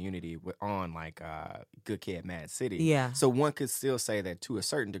his community on like Good Kid, Mad City. Yeah. So one could still say that to a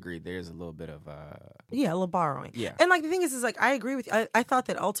certain degree, there's a little bit of a little borrowing. Yeah. And like the thing is like I agree with you. I thought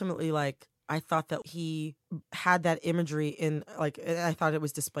that ultimately like I thought that he had that imagery in like I thought it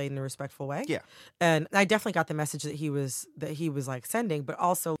was displayed in a respectful way. Yeah. And I definitely got the message that he was like sending, but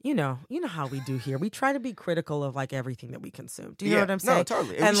also, you know how we do here. We try to be critical of like everything that we consume. Do you know what I'm saying? No,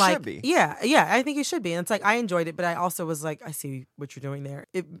 totally. And we like, should be. Yeah, I think it should be. And it's like I enjoyed it, but I also was like, I see what you're doing there.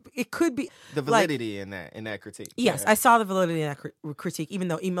 It could be the validity like, in that critique. Yes, I saw the validity in that critique, even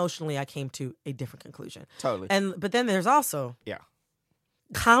though emotionally I came to a different conclusion. Totally. But then there's also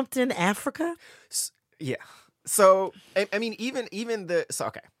Compton, Africa. Yeah. So I mean, even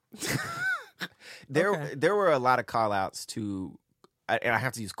okay. There were a lot of call outs to, and I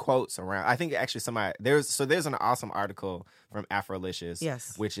have to use quotes around. I think actually there's an awesome article from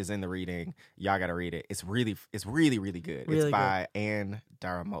Afrolicious, which is in the reading. Y'all got to read it. It's really really good. Really it's by Anne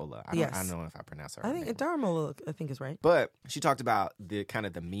Daramola. I don't know if I pronounce her. I think name. Daramola, I think is right. But she talked about the kind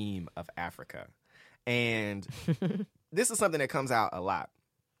of the meme of Africa, and this is something that comes out a lot,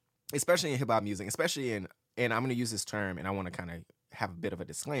 especially in hip hop music, and I'm going to use this term, and I want to kind of have a bit of a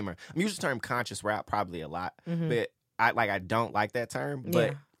disclaimer. I'm using the term conscious rap probably a lot, but I don't like that term,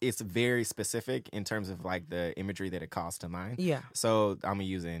 but it's very specific in terms of like the imagery that it calls to mind. Yeah. So I'm going to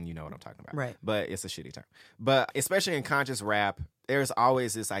use it and you know what I'm talking about. Right. But it's a shitty term. But especially in conscious rap, there's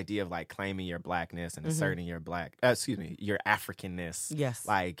always this idea of like claiming your blackness and asserting your your Africanness. Yes.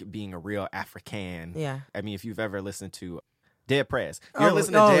 Like being a real African. Yeah. I mean, if you've ever listened to Dead Prez. You're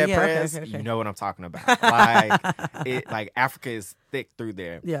listening to Dead Prez, okay. You know what I'm talking about. Like Africa is thick through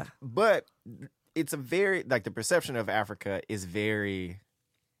there. Yeah. But it's a very, like the perception of Africa is very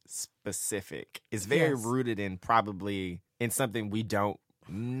specific. It's very rooted in probably in something we don't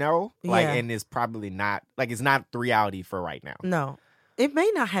know. And is probably not, like it's not the reality for right now. No. It may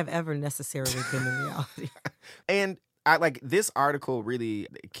not have ever necessarily been the reality. And I like this article really,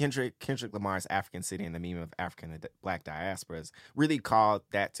 Kendrick Lamar's African City and the Meme of African and Black Diasporas really called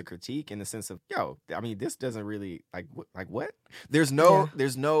that to critique in the sense of, I mean, this doesn't really, like what? There's no,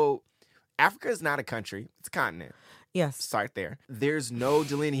 Africa is not a country, it's a continent. Yes. Start there. There's no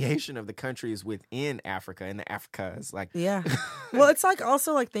delineation of the countries within Africa and the Africas. Like, yeah. Well, it's like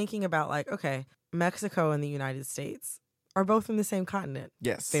also like thinking about like, okay, Mexico and the United States are both in the same continent.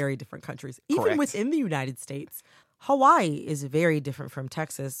 Yes. Very different countries. Even Correct. within the United States, Hawaii is very different from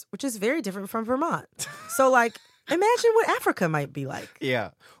Texas, which is very different from Vermont. So, like, imagine what Africa might be like.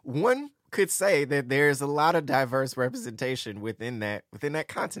 Yeah. One could say that there's a lot of diverse representation within that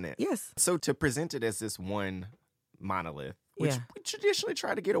continent. Yes. So to present it as this one monolith, which we traditionally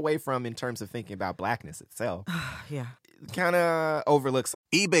try to get away from in terms of thinking about blackness itself. Kind of overlooks.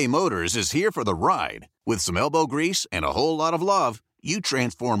 eBay Motors is here for the ride. With some elbow grease and a whole lot of love, you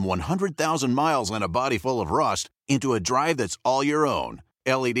transform 100,000 miles and a body full of rust into a drive that's all your own.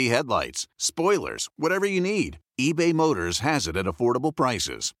 LED headlights, spoilers, whatever you need, eBay Motors has it at affordable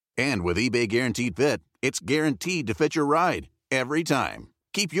prices. And with eBay Guaranteed Fit, it's guaranteed to fit your ride every time.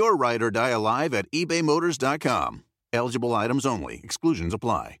 Keep your ride or die alive at ebaymotors.com. Eligible items only. Exclusions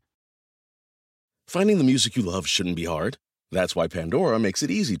apply. Finding the music you love shouldn't be hard. That's why Pandora makes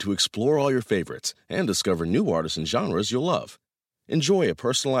it easy to explore all your favorites and discover new artists and genres you'll love. Enjoy a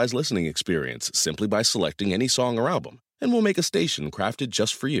personalized listening experience simply by selecting any song or album, and we'll make a station crafted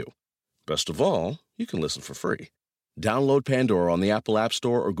just for you. Best of all, you can listen for free. Download Pandora on the Apple App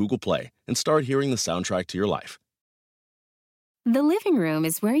Store or Google Play and start hearing the soundtrack to your life. The living room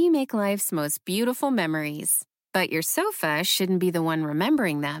is where you make life's most beautiful memories. But your sofa shouldn't be the one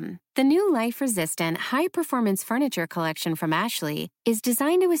remembering them. The new life-resistant, high-performance furniture collection from Ashley is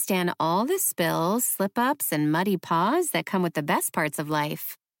designed to withstand all the spills, slip-ups, and muddy paws that come with the best parts of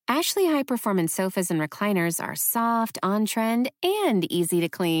life. Ashley high-performance sofas and recliners are soft, on-trend, and easy to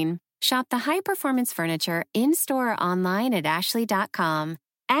clean. Shop the high-performance furniture in-store or online at ashley.com.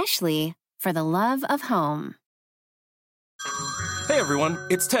 Ashley, for the love of home. Hey everyone,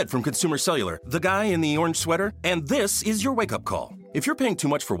 it's Ted from Consumer Cellular, the guy in the orange sweater, and this is your wake-up call. If you're paying too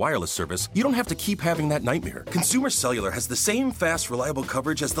much for wireless service, you don't have to keep having that nightmare. Consumer Cellular has the same fast, reliable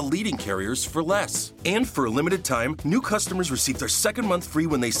coverage as the leading carriers for less. And for a limited time, new customers receive their second month free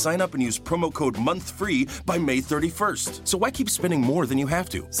when they sign up and use promo code MONTHFREE by May 31st. So why keep spending more than you have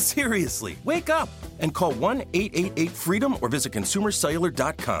to? Seriously, wake up and call 1-888-FREEDOM or visit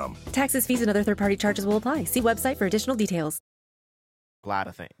consumercellular.com. Taxes, fees, and other third-party charges will apply. See website for additional details. A lot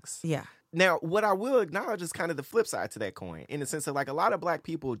of things. Yeah. Now, what I will acknowledge is kind of the flip side to that coin, in the sense that like a lot of Black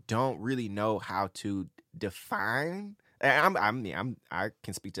people don't really know how to define. I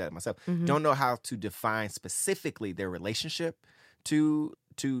can speak to that myself. Mm-hmm. Don't know how to define specifically their relationship to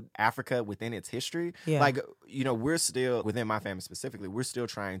Africa within its history. Yeah. Like, you know, we're still, within my family specifically, we're still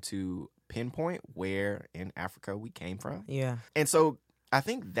trying to pinpoint where in Africa we came from. Yeah. And so I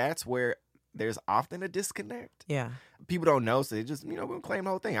think that's where there's often a disconnect. Yeah. People don't know, so they just, you know, we'll claim the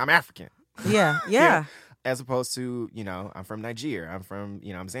whole thing. I'm African. Yeah. Yeah. As opposed to, you know, I'm from Nigeria, I'm from,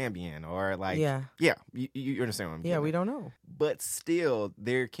 you know, I'm Zambian, or like, you understand what I'm saying? Yeah, we don't know. But still,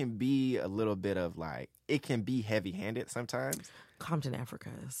 there can be a little bit of like, it can be heavy-handed sometimes. Compton, Africa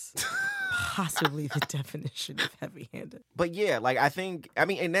is possibly the definition of heavy-handed. But yeah, like I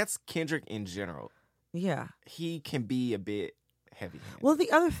mean, and that's Kendrick in general. Yeah. He can be a bit heavy-handed. Well,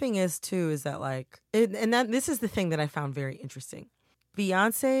 the other thing is, too, is that like, and that this is the thing that I found very interesting.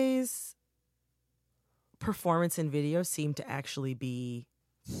 Beyonce's performance in video seemed to actually be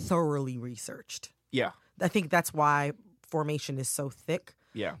thoroughly researched. Yeah. I think that's why Formation is so thick.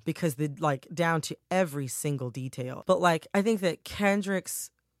 Yeah. Because like down to every single detail. But like I think that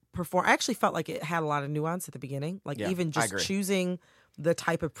Kendrick's I actually felt like it had a lot of nuance at the beginning. Like even just choosing the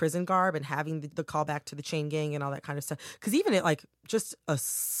type of prison garb and having the callback to the Chain Gang and all that kind of stuff. Because even it, like, just a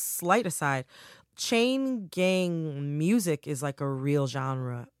slight aside, Chain Gang music is like a real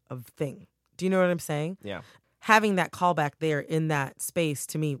genre of thing. Do you know what I'm saying? Yeah. Having that callback there in that space,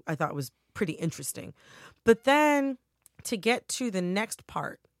 to me, I thought was pretty interesting. But then to get to the next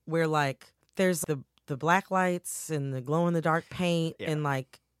part where like there's the black lights and the glow in the dark paint and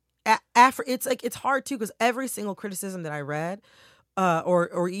like it's like it's hard too, because every single criticism that I read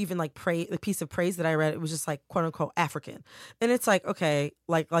or even like the piece of praise that I read, it was just like quote unquote African. And it's like, okay,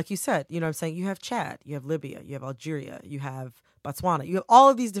 like you said, you know what I'm saying? You have Chad, you have Libya, you have Algeria, you have Botswana, you have all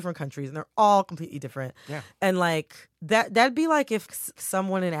of these different countries and they're all completely different. Yeah. And like that'd be like if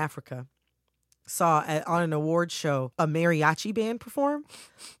someone in Africa saw on an award show a mariachi band perform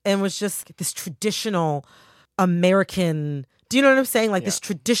and was just this traditional American, do you know what I'm saying? Like this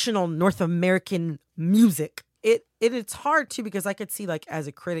traditional North American music. It's hard too, because I could see like as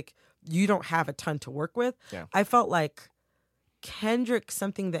a critic, you don't have a ton to work with. Yeah. I felt like Kendrick,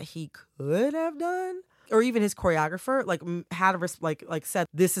 something that he could have done, or even his choreographer, like had like said,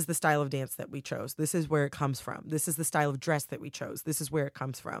 this is the style of dance that we chose. This is where it comes from. This is the style of dress that we chose. This is where it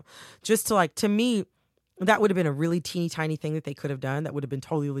comes from. Just to like, to me, that would have been a really teeny tiny thing that they could have done that would have been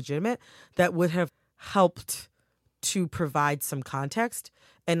totally legitimate, that would have helped to provide some context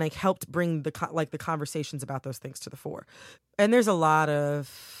and like helped bring the conversations about those things to the fore. And there's a lot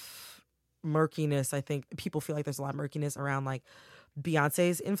of murkiness. I think people feel like there's a lot of murkiness around like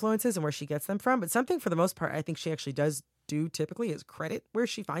Beyonce's influences and where she gets them from. But something for the most part, I think she actually does do typically is credit where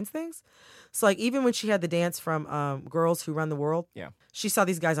she finds things. So like even when she had the dance from Girls Who Run the World, she saw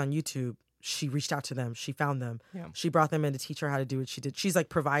these guys on YouTube. She reached out to them. She found them. Yeah. She brought them in to teach her how to do what she did. She's like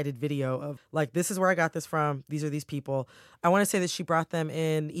provided video of like, this is where I got this from. These are these people. I want to say that she brought them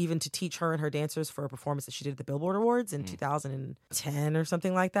in even to teach her and her dancers for a performance that she did at the Billboard Awards in 2010 or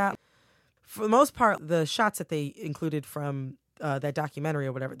something like that. For the most part, the shots that they included from that documentary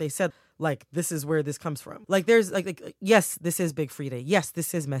or whatever, they said like, this is where this comes from. Like there's like yes, this is Big Freedia. Yes,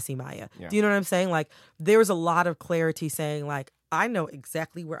 this is Messy Maya. Yeah. Do you know what I'm saying? Like there's a lot of clarity saying like, I know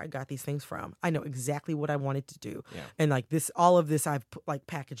exactly where I got these things from. I know exactly what I wanted to do. Yeah. And like all of this I've like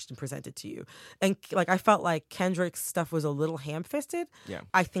packaged and presented to you. And like, I felt like Kendrick's stuff was a little ham-fisted. Yeah.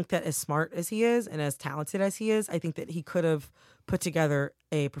 I think that as smart as he is and as talented as he is, I think that he could have put together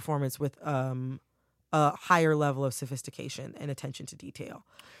a performance with a higher level of sophistication and attention to detail.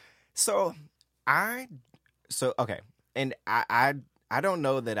 Okay. And I don't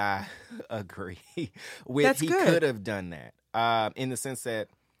know that I agree with That's he good. Could have done that. In the sense that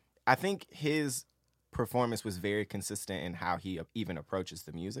I think his performance was very consistent in how he even approaches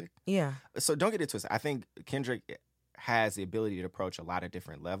the music. Yeah. So don't get it twisted. I think Kendrick has the ability to approach a lot of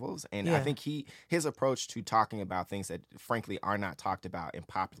different levels. And I think his approach to talking about things that frankly are not talked about in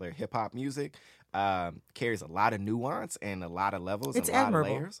popular hip hop music carries a lot of nuance and a lot of levels and a lot of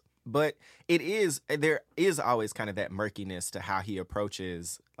layers. But there is always kind of that murkiness to how he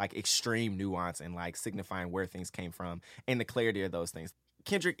approaches like extreme nuance and like signifying where things came from and the clarity of those things.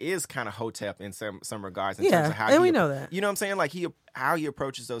 Kendrick is kind of Hotep in some regards in terms of how and we know that. You know what I'm saying? Like how he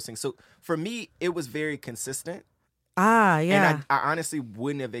approaches those things. So for me, it was very consistent. Ah, yeah. And I honestly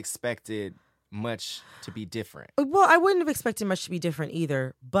wouldn't have expected much to be different. Well, I wouldn't have expected much to be different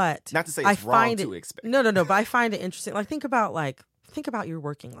either, but not to say it's wrong to expect. No, but I find it interesting. Like think about your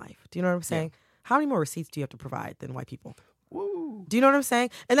working life. Do you know what I'm saying? Yeah. How many more receipts do you have to provide than white people? Woo. Do you know what I'm saying?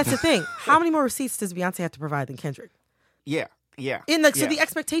 And that's the thing. How many more receipts does Beyonce have to provide than Kendrick? Yeah. And like, so the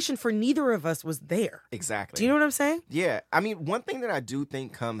expectation for neither of us was there. Exactly. Do you know what I'm saying? Yeah. I mean, one thing that I do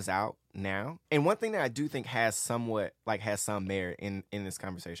think comes out now, and one thing that I do think has some merit in this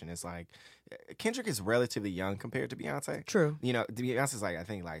conversation is like, Kendrick is relatively young compared to Beyonce. True. You know, Beyonce's I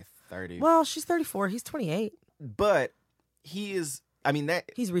think 30. Well, she's 34. He's 28. But he is,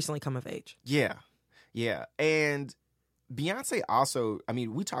 he's recently come of age. Yeah. And Beyonce also,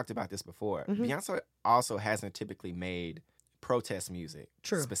 we talked about this before. Mm-hmm. Beyonce also hasn't typically made protest music.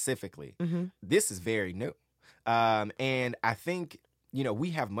 True. Specifically. Mm-hmm. This is very new. And I think, we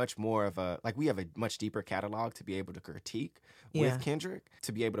have much more of we have a much deeper catalog to be able to critique with Kendrick,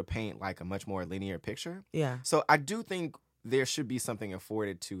 to be able to paint like a much more linear picture. Yeah. So I do think there should be something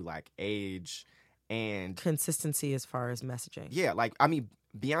afforded to like age and consistency as far as messaging. Yeah.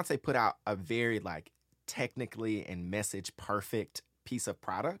 Beyonce put out a very like technically and message perfect piece of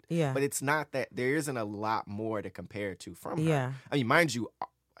product. Yeah. But it's not that there isn't a lot more to compare to from her. Yeah. Mind you,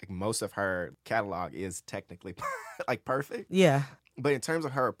 like most of her catalog is technically like perfect. Yeah. But in terms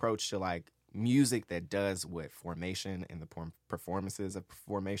of her approach to like music that does what Formation and the performances of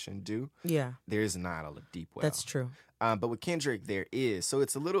Formation do, there is not a deep well. That's true. But with Kendrick, there is. So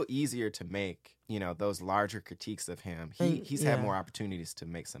it's a little easier to make, those larger critiques of him. He's had more opportunities to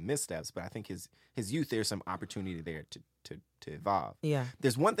make some missteps, but I think his youth, there's some opportunity there to evolve. Yeah.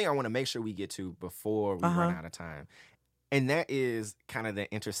 There's one thing I want to make sure we get to before we run out of time, and that is kind of the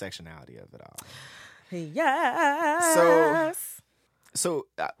intersectionality of it all. Yes. So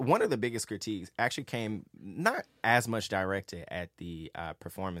one of the biggest critiques actually came not as much directed at the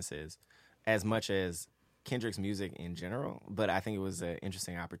performances as much as Kendrick's music in general, but I think it was an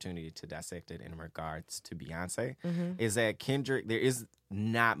interesting opportunity to dissect it in regards to Beyonce, is that Kendrick, there is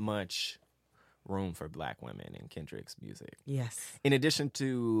not much room for Black women in Kendrick's music. Yes. In addition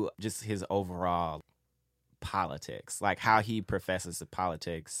to just his overall politics, like how he professes the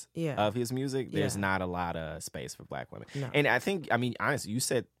politics of his music, there's not a lot of space for Black women. No. And I think, honestly, you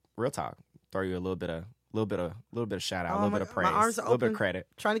said real talk, throw you a little bit of shout out, a little bit of praise, a little bit of credit.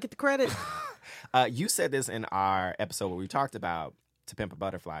 Trying to get the credit. You said this in our episode where we talked about To Pimp a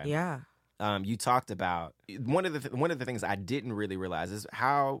Butterfly. Yeah. You talked about one of the things I didn't really realize is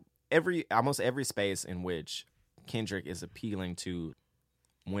how almost every space in which Kendrick is appealing to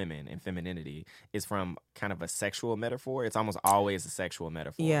women and femininity is from kind of a sexual metaphor. It's almost always a sexual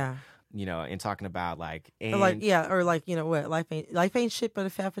metaphor. Yeah. In talking about what, life ain't shit but a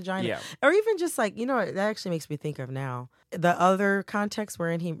fat vagina. Yeah. Or even just like, what that actually makes me think of now. The other context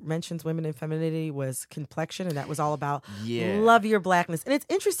wherein he mentions women and femininity was complexion, and that was all about love your blackness. And it's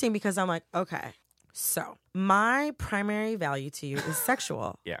interesting because I'm like, okay, so my primary value to you is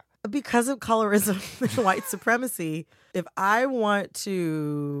sexual. Yeah. Because of colorism and white supremacy, if I want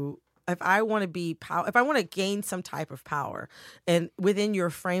to be if I want to gain some type of power, and within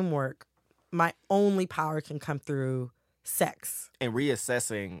your framework, my only power can come through sex. And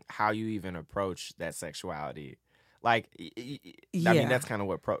reassessing how you even approach that sexuality. Like, I mean, that's kind of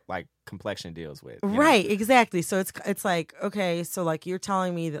what complexion deals with. Right, exactly. So it's like, okay, so like you're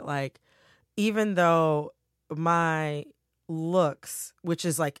telling me that like, even though my looks, which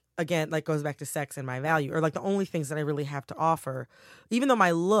is like, again, like goes back to sex and my value, or like the only things that I really have to offer, even though my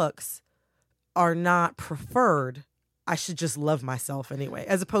looks are not preferred, I should just love myself anyway,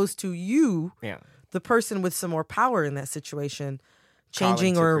 as opposed to you, the person with some more power in that situation,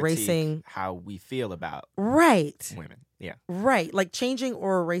 changing or erasing how we feel about women. Yeah. Right. Like changing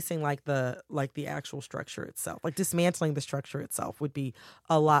or erasing like the actual structure itself. Like dismantling the structure itself would be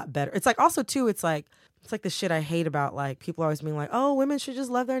a lot better. It's like also too, it's like the shit I hate about like people always being like, oh, women should just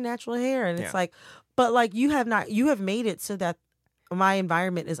love their natural hair. And it's like, but like you have made it so that my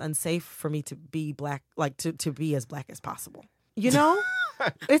environment is unsafe for me to be black, like to be as black as possible. You know?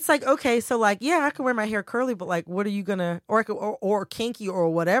 It's like, okay, so like, yeah, I could wear my hair curly, but like, what are you gonna, or I could, or kinky or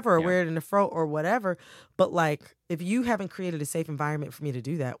whatever, or wear it in the fro or whatever. But like, if you haven't created a safe environment for me to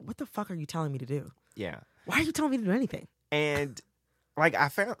do that, what the fuck are you telling me to do? Yeah. Why are you telling me to do anything? And like,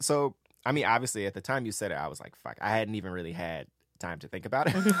 obviously at the time you said it, I was like, fuck, I hadn't even really had time to think about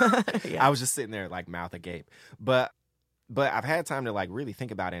it. I was just sitting there like mouth agape. But I've had time to like really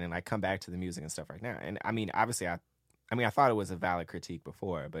think about it and like come back to the music and stuff right now. And I mean, obviously I thought it was a valid critique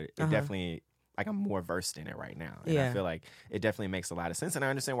before, but it definitely, like, I'm more versed in it right now. And I feel like it definitely makes a lot of sense. And I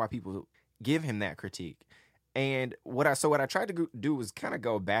understand why people give him that critique. And what I tried to do was kind of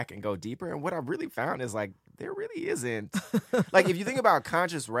go back and go deeper. And what I really found is, like, there really isn't. Like, if you think about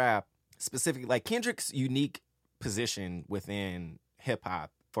conscious rap, specifically, like, Kendrick's unique position within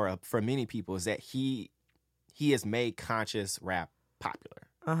hip-hop for many people is that he he has made conscious rap popular.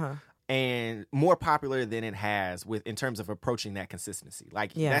 Uh-huh. And more popular than it has in terms of approaching that consistency.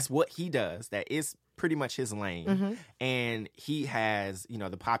 Like, that's what he does. That is pretty much his lane. Mm-hmm. And he has,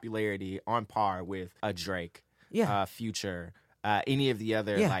 the popularity on par with a Drake, Future, any of the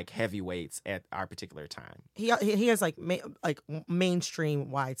other like heavyweights at our particular time. He has like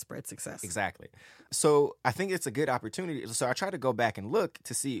mainstream widespread success. Exactly. So I think it's a good opportunity. So I try to go back and look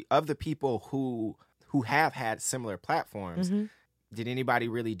to see of the people who have had similar platforms. Mm-hmm. Did anybody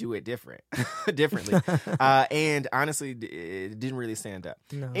really do it differently? And honestly, it didn't really stand up.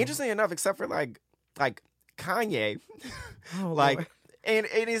 No. Interesting enough, except for like Kanye, Lord. and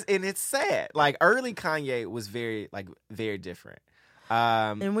it's sad. Like early Kanye was very different.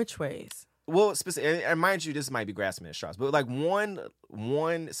 In which ways? Well, and mind you, this might be grasping at straws, but like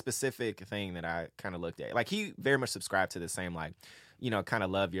one specific thing that I kind of looked at, like he very much subscribed to the same kind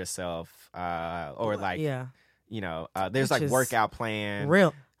of love yourself, or like there's like workout plan,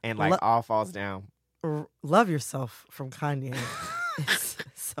 real, and like all falls down. Love yourself from Kanye. It's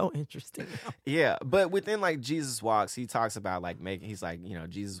so interesting. Yeah, but within like Jesus Walks, he talks about like he's like,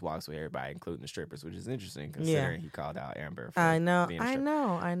 Jesus walks with everybody, including the strippers, which is interesting considering he called out Amber. I know.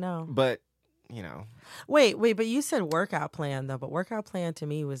 But wait, but you said workout plan though. But workout plan to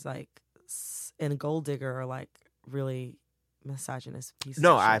me was like in Gold Digger or like really misogynist piece.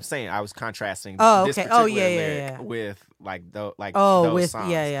 No, of shit. I'm saying I was contrasting. This particular lyric with like those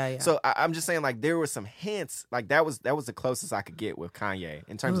songs. Yeah. So I'm just saying like there were some hints. Like that was the closest I could get with Kanye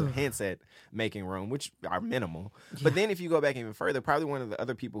in terms of hints at making room, which are minimal. Yeah. But then if you go back even further, probably one of the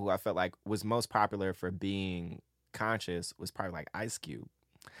other people who I felt like was most popular for being conscious was probably like Ice Cube,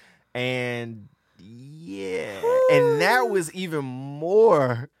 and and that was even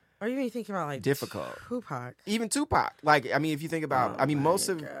more. Or even thinking about like difficult. Tupac. Even Tupac. Like, I mean, if you think about, most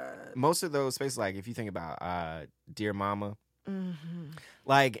of those spaces, like if you think about Dear Mama,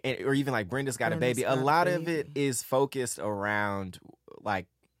 like, or even like Brenda's Got a Baby, a lot of it is focused around like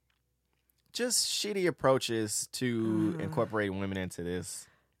just shitty approaches to incorporating women into this.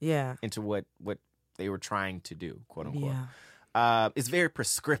 Yeah. Into what they were trying to do, quote unquote. Yeah. It's very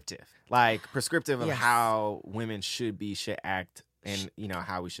prescriptive. Like prescriptive of how women should act. And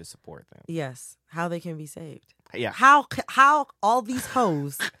how we should support them. Yes, how they can be saved. Yeah, how all these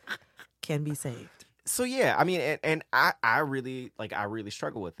hoes can be saved. So yeah, I mean, and I really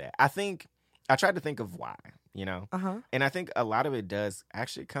struggle with that. I think I tried to think of why, and I think a lot of it does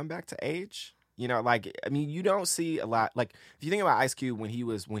actually come back to age. Like I mean, you don't see a lot. Like if you think about Ice Cube when he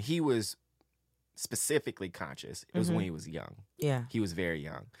was specifically conscious, it was when he was young. Yeah, he was very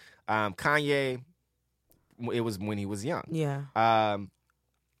young. Kanye. It was when he was young. Yeah.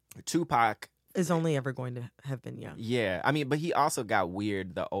 Tupac is only ever going to have been young. Yeah. I mean, but he also got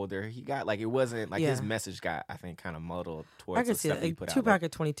weird the older he got. Like, it wasn't, like, his message got, I think, kind of muddled towards the stuff he put out. Tupac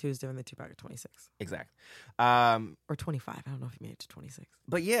at 22 is different than Tupac at 26. Exactly. Or 25. I don't know if he made it to 26.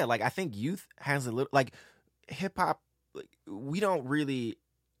 But, yeah, like, I think youth has a little, like, hip-hop, like, we don't really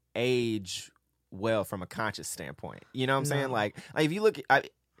age well from a conscious standpoint. You know what I'm saying? Like, if you look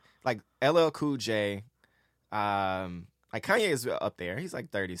at, like, LL Cool J... like Kanye is up there. He's like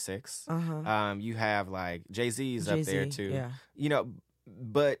 36. You have like Jay-Z's up there too. Yeah.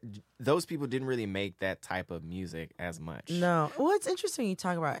 But those people didn't really make that type of music as much. No. Well, it's interesting you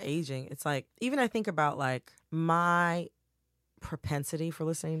talk about aging. It's like, even I think about like my propensity for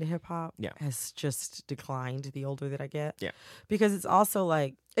listening to hip hop has just declined the older that I get. Yeah. Because it's also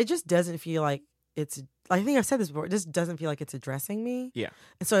like, it just doesn't feel like it's, I think I've said this before, it just doesn't feel like it's addressing me. Yeah.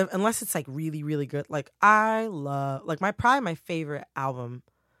 And so unless it's like really, really good, like I love, like probably my favorite album,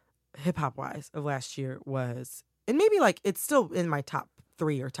 hip hop wise, of last year was, and maybe like it's still in my top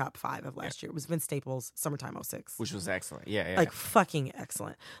 3 or top 5 of last year. It was Vince Staples' Summertime '06. Which was excellent. Yeah. Like fucking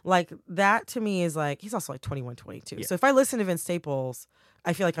excellent. Like that to me is like, he's also like 21, 22. Yeah. So if I listen to Vince Staples,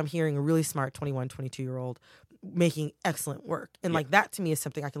 I feel like I'm hearing a really smart 21, 22-year-old making excellent work. And like that to me is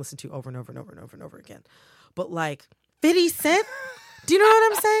something I can listen to over and over and over and over and over again. But like 50 Cent, do you know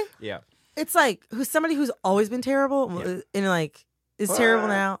what I'm saying? Yeah. It's like somebody who's always been terrible and like is terrible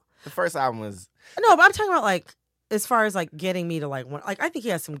now. The first album was... No, but I'm talking about like as far as like getting me to like I think he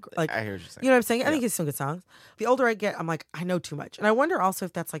has some like... I hear what you're saying. You know what I'm saying? I think he has some good songs. The older I get, I'm like, I know too much. And I wonder also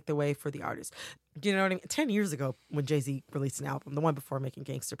if that's like the way for the artist. Do you know what I mean? 10 years ago when Jay-Z released an album, the one before Making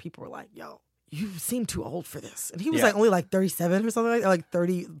Gangster, people were like, yo, you seem too old for this. And he was like only like 37 or something like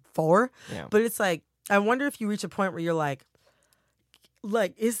 34. Yeah. But it's like, I wonder if you reach a point where you're like,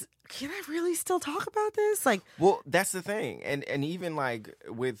 can I really still talk about this? Like, well, that's the thing. And even like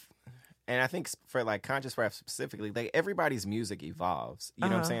with And I think for like conscious rap specifically, like everybody's music evolves. You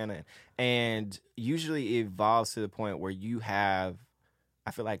know what I'm saying? And usually it evolves to the point where you have,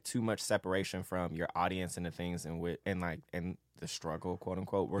 I feel like, too much separation from your audience and the things and the struggle, quote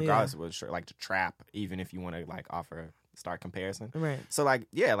unquote, regardless of like the trap, even if you want to like start comparison. Right. So like,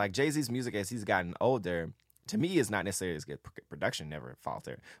 yeah, like Jay-Z's music as he's gotten older, to me, is not necessarily as good. Production never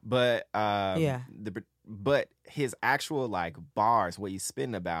faltered, but but his actual like bars, what he's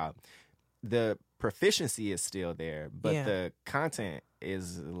spitting about, the proficiency is still there, but the content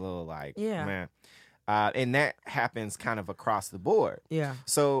is a little like, man. And that happens kind of across the board. Yeah.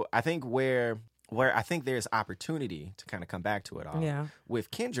 So I think where I think there's opportunity to kind of come back to it all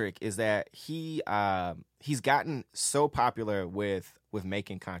with Kendrick is that he's gotten so popular with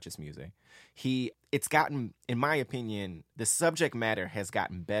making conscious music. It's gotten, in my opinion, the subject matter has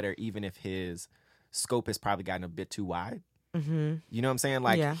gotten better, even if his scope has probably gotten a bit too wide. Mm-hmm. You know what I'm saying?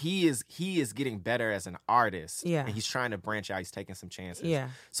 Like he is getting better as an artist. Yeah. And he's trying to branch out. He's taking some chances. Yeah.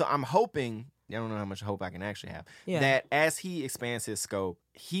 So I'm hoping, I don't know how much hope I can actually have, that as he expands his scope,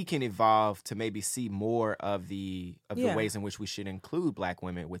 he can evolve to maybe see more of the ways in which we should include Black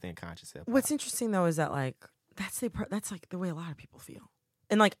women within conscious hip hop. What's interesting though is that like that's like the way a lot of people feel.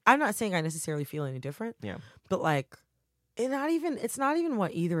 And like I'm not saying I necessarily feel any different. Yeah. But like it's not even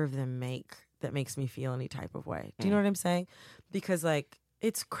what either of them make that makes me feel any type of way. Do you know what I'm saying? Because like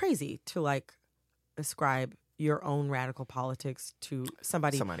it's crazy to like ascribe your own radical politics to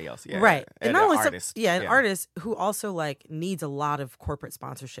somebody else, right? And not only artist, an artist who also like needs a lot of corporate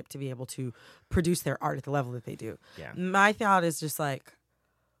sponsorship to be able to produce their art at the level that they do. Yeah. My thought is just like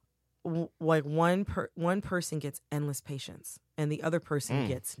one person gets endless patience and the other person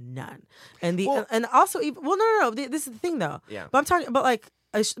gets none, and and also even no. This is the thing though. Yeah. But I'm talking about like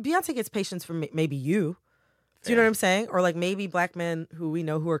Beyonce gets patience from maybe you. Do you know what I'm saying? Or like maybe Black men who we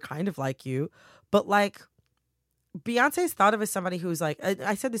know who are kind of like you, but like Beyonce's thought of as somebody who's like,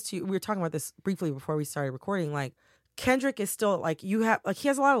 I said this to you, we were talking about this briefly before we started recording, like Kendrick is still like, he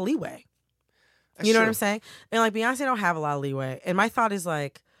has a lot of leeway. You know what I'm saying? And like Beyonce don't have a lot of leeway. And my thought is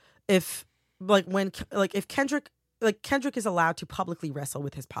like, if Kendrick is allowed to publicly wrestle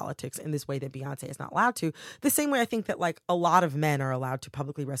with his politics in this way that Beyonce is not allowed to, the same way I think that like a lot of men are allowed to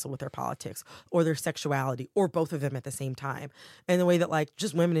publicly wrestle with their politics or their sexuality or both of them at the same time, in the way that like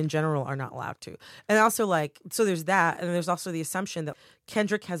just women in general are not allowed to. And also like, so there's that, and there's also the assumption that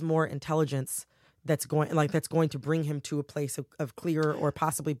Kendrick has more intelligence that's going to bring him to a place of clearer or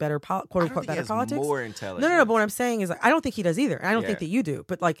possibly better, quote unquote, better politics. More intelligence. No. But what I'm saying is like, I don't think he does either, and I don't think that you do.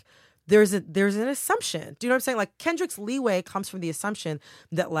 But like, there's an assumption. Do you know what I'm saying? Like Kendrick's leeway comes from the assumption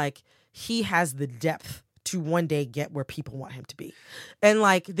that like he has the depth to one day get where people want him to be, and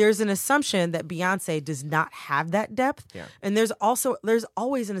like there's an assumption that Beyonce does not have that depth. Yeah. And there's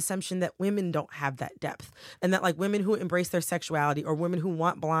always an assumption that women don't have that depth, and that like women who embrace their sexuality or women who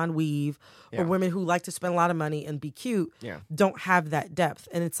want blonde weave or women who like to spend a lot of money and be cute don't have that depth.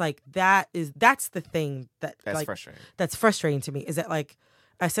 And it's like that's the thing that's like frustrating. That's frustrating to me, is that like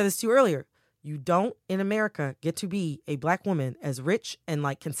I said this to you earlier. You don't, in America, get to be a Black woman as rich and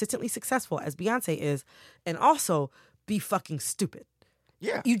like consistently successful as Beyonce is, and also be fucking stupid.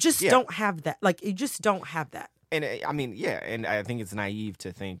 Yeah. You just don't have that. Like, you just don't have that. And I mean, and I think it's naive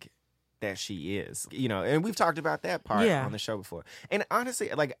to think that she is, you know, and we've talked about that part on the show before. And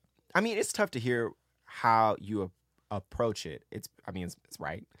honestly, like, I mean, it's tough to hear how you approach it. It's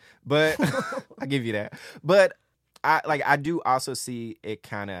right, but I give you that. But I do also see it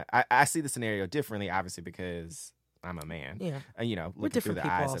kind of, I see the scenario differently, obviously, because I'm a man. Yeah. You know, looking through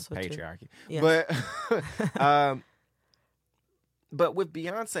the eyes of patriarchy. Yeah. But with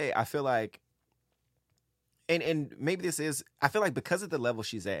Beyonce, I feel like, and maybe this is, I feel like because of the level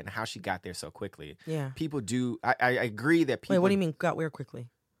she's at and how she got there so quickly, people do, I agree that people. Wait, what do you mean got where quickly?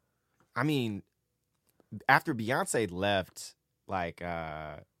 I mean, after Beyonce left, like,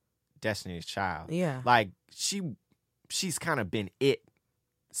 Destiny's Child. Yeah. Like, she's kind of been it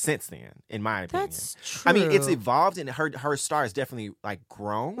since then, in my opinion. That's true. I mean, it's evolved, and her star has definitely like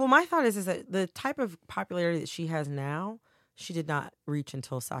grown. Well, my thought is that the type of popularity that she has now, she did not reach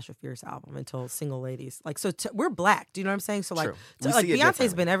until Sasha Fierce album, until Single Ladies. Like, so we're Black. Do you know what I'm saying? So like, like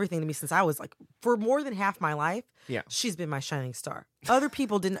Beyonce's been everything to me since I was like, for more than half my life. Yeah, she's been my shining star. Other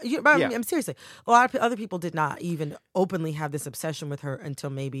people didn't. I'm seriously. A lot of other people did not even openly have this obsession with her until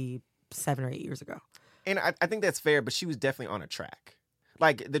maybe 7 or 8 years ago. And I think that's fair, but she was definitely on a track.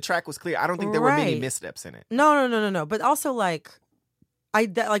 Like, the track was clear. I don't think there were many missteps in it. No. But also, like,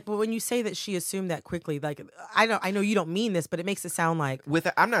 but when you say that she assumed that quickly, like, I know you don't mean this, but it makes it sound like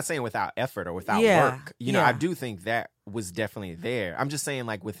I'm not saying without effort or without work. You know, I do think that was definitely there. I'm just saying,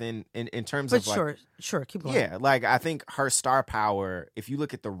 like, within in terms of like, sure, keep going. Yeah, like I think her star power, if you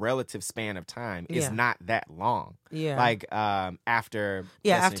look at the relative span of time, is not that long. Yeah, like after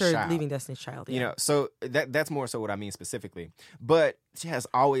after Child. Leaving Destiny's Child. Yeah. You know, so that's more so what I mean specifically. But she has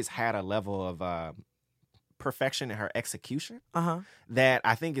always had a level of perfection in her execution that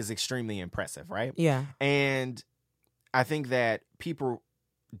I think is extremely impressive, right? Yeah, and I think that people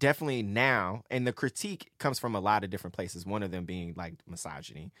definitely now, and the critique comes from a lot of different places, one of them being like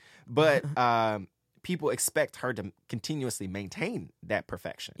misogyny, but people expect her to continuously maintain that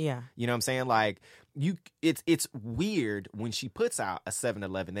perfection. Yeah. You know what I'm saying? Like, it's weird when she puts out a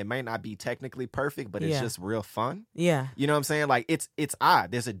 7-Eleven that may not be technically perfect, but it's just real fun. Yeah. You know what I'm saying? Like, it's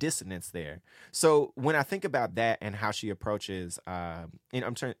odd. There's a dissonance there. So when I think about that and how she approaches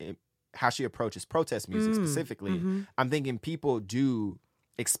how she approaches protest music specifically, I'm thinking people do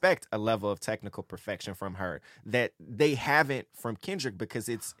expect a level of technical perfection from her that they haven't from Kendrick, because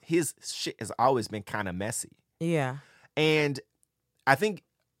his shit has always been kind of messy. Yeah. And I think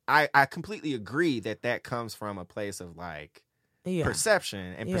I completely agree that comes from a place of like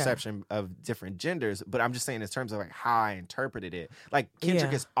perception and perception of different genders. But I'm just saying in terms of like how I interpreted it, like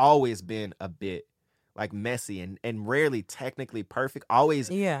Kendrick has always been a bit like messy and rarely technically perfect, always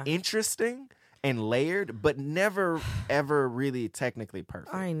interesting and layered, but never, ever really technically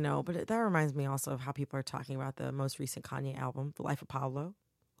perfect. I know, but that reminds me also of how people are talking about the most recent Kanye album, The Life of Pablo.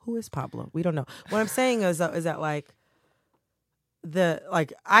 Who is Pablo? We don't know. What I'm saying is that like,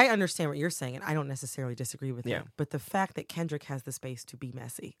 I understand what you're saying, and I don't necessarily disagree with it. But the fact that Kendrick has the space to be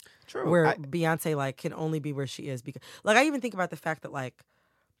messy, where Beyonce like can only be where she is, because like I even think about the fact that like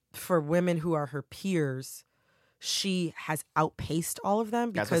for women who are her peers, she has outpaced all of them.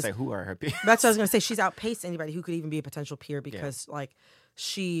 Because I was gonna say, who are her peers? That's what I was gonna say. She's outpaced anybody who could even be a potential peer, because like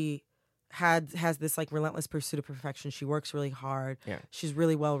she has this like relentless pursuit of perfection. She works really hard. Yeah. She's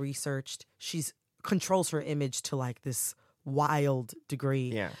really well researched. She's controls her image to like this wild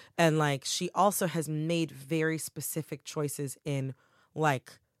degree. Yeah. And like she also has made very specific choices in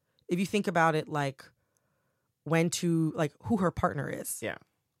like, if you think about it, like when to like who her partner is. Yeah.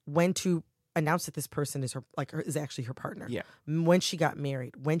 When to announce that this person is is actually her partner. Yeah. When she got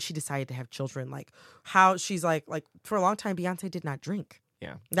married, when she decided to have children, like how she's like for a long time, Beyonce did not drink.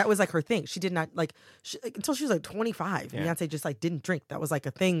 Yeah. That was like her thing. She did not until she was like 25. Yeah. Beyonce just like didn't drink. That was like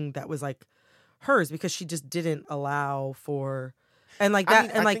a thing that was like hers, because she just didn't allow for, and like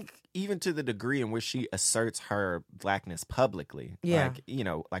that. I think even to the degree in which she asserts her blackness publicly, like, you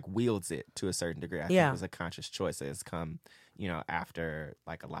know, like wields it to a certain degree, I think it was a conscious choice that has come, you know, after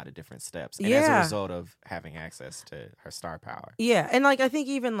like a lot of different steps, and as a result of having access to her star power. Yeah. And like I think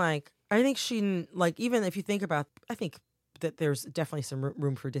she like, even if you think about, I think that there's definitely some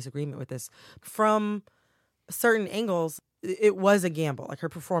room for disagreement with this from certain angles. It was a gamble. Like her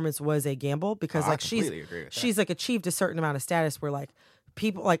performance was a gamble, because like she's like achieved a certain amount of status where like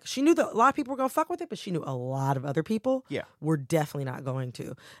people, like she knew that a lot of people were gonna fuck with it, but she knew a lot of other people were definitely not going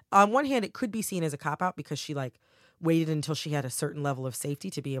to. On one hand, it could be seen as a cop-out because she like waited until she had a certain level of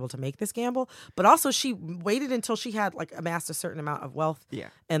safety to be able to make this gamble, but also she waited until she had like amassed a certain amount of wealth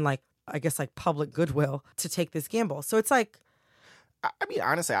and like I guess like public goodwill to take this gamble. So it's like, I mean,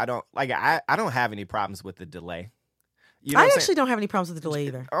 honestly, I don't have any problems with the delay. You know I actually don't have any problems with the delay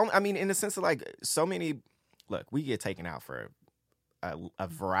either. I mean, in the sense of like so many, look, we get taken out for a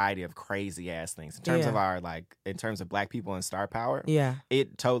variety of crazy ass things in terms of our in terms of black people and star power. Yeah,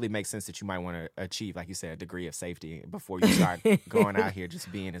 it totally makes sense that you might want to achieve, like you said, a degree of safety before you start going out here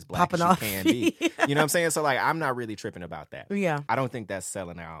just being as black Popping as off. you can be. You know what I'm saying? So like, I'm not really tripping about that. Yeah, I don't think that's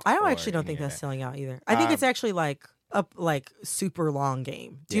selling out. I don't think that's selling out either. I think it's actually like a super long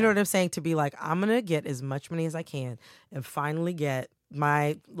game. Do you know what I'm saying? To be like, I'm gonna get as much money as I can and finally get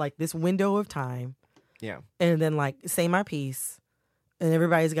my like this window of time. Yeah, and then like say my piece. And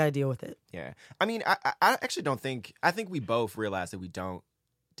everybody's got to deal with it. Yeah. I mean, I actually don't think... I think we both realize that we don't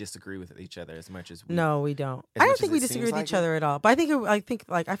disagree with each other as much as we... No, we don't. I don't think we disagree with each other at all. But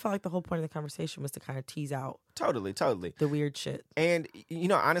I felt like the whole point of the conversation was to kind of tease out... Totally. ...the weird shit. And, you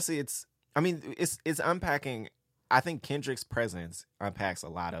know, honestly, it's unpacking... I think Kendrick's presence unpacks a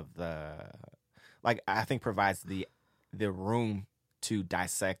lot of the... Like, I think provides the room to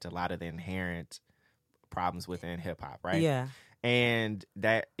dissect a lot of the inherent problems within hip-hop, right? Yeah. And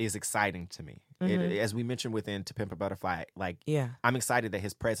that is exciting to me. Mm-hmm. As we mentioned within To Pimp a Butterfly, like, I'm excited that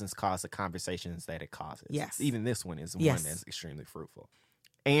his presence caused the conversations that it causes. Yes. Even this one is one that's extremely fruitful.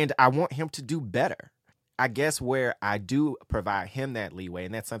 And I want him to do better. I guess where I do provide him that leeway,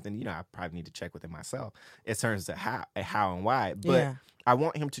 and that's something, you know, I probably need to check within myself in terms of how and why. But I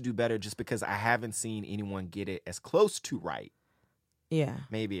want him to do better just because I haven't seen anyone get it as close to right. Yeah.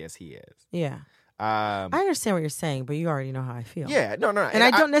 Maybe as he is. Yeah. I understand what you're saying, but you already know how I feel. Yeah, no. And I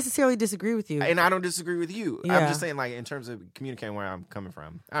don't necessarily disagree with you. And I don't disagree with you. Yeah. I'm just saying, like, in terms of communicating where I'm coming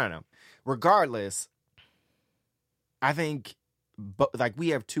from. I don't know. Regardless, I think, like, we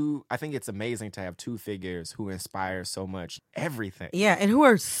have two, I think it's amazing to have two figures who inspire so much everything. Yeah, and who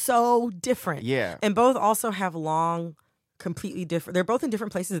are so different. Yeah. And both also have long, completely different, they're both in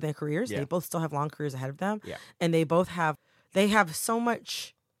different places in their careers. Yeah. They both still have long careers ahead of them. Yeah. And they have so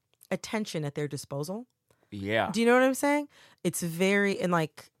much attention at their disposal. Yeah. Do you know what I'm saying? It's very, and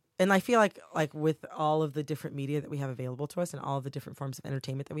I feel like with all of the different media that we have available to us and all of the different forms of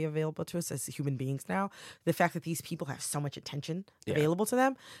entertainment that we have available to us as human beings now, the fact that these people have so much attention available to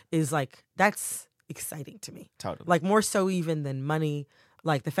them is like, that's exciting to me. Totally. Like more so even than money,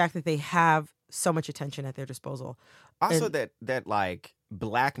 like the fact that they have so much attention at their disposal. Also that like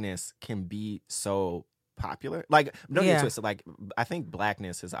blackness can be so popular. Like, don't get twisted. Like, I think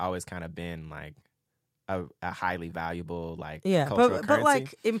blackness has always kind of been like a highly valuable cultural currency. But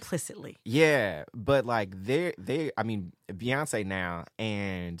like implicitly. Yeah, but like I mean, Beyonce now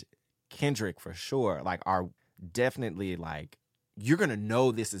and Kendrick for sure like are definitely like, you're gonna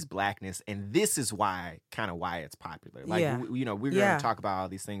know this is blackness, and this is why it's popular. Like, we're gonna talk about all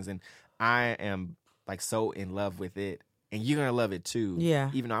these things, and I am like so in love with it, and you're gonna love it too. Yeah,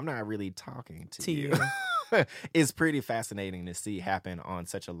 even though I'm not really talking to you. It's pretty fascinating to see happen on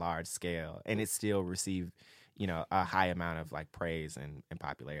such a large scale, and it still receive, a high amount of like praise and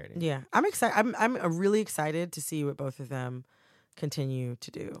popularity. Yeah, I'm excited. I'm really excited to see what both of them continue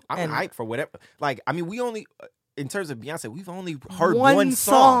to do. I'm hyped for whatever. Like, I mean, we only, in terms of Beyonce, we've only heard one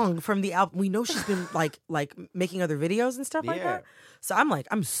song from the album. We know she's been like making other videos and stuff like that. So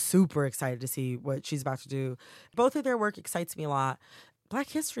I'm super excited to see what she's about to do. Both of their work excites me a lot. Black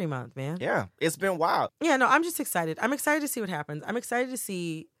History Month, man. Yeah, it's been wild. Yeah, no, I'm just excited. I'm excited to see what happens. I'm excited to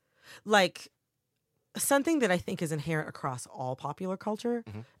see, like, something that I think is inherent across all popular culture,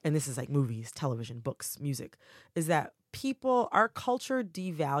 and this is like movies, television, books, music, is that our culture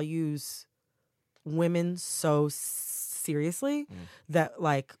devalues women so seriously that,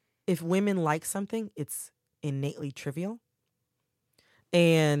 like, if women like something, it's innately trivial.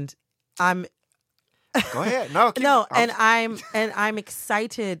 And Go ahead. No, and I'm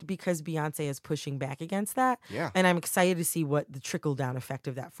excited because Beyonce is pushing back against that. Yeah. And I'm excited to see what the trickle-down effect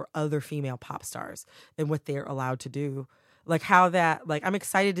of that for other female pop stars and what they're allowed to do. Like how that, like, I'm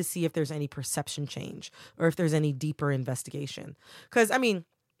excited to see if there's any perception change or if there's any deeper investigation. Because, I mean,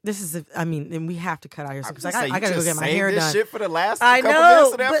 and we have to cut out here because I gotta go get my hair done. Shit for the last I couple know, minutes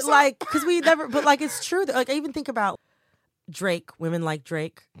of the but episode. like, because but it's true. Like, I even think about Drake. Women like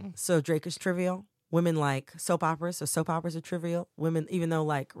Drake, so Drake is trivial. Women like soap operas, so soap operas are trivial. Women, even though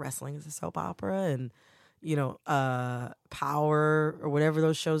like wrestling is a soap opera, and Power or whatever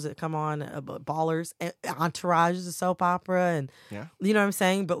those shows that come on, Ballers, Entourage is a soap opera, and you know what I'm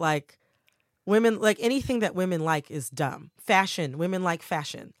saying. But like women, like anything that women like is dumb. Fashion, women like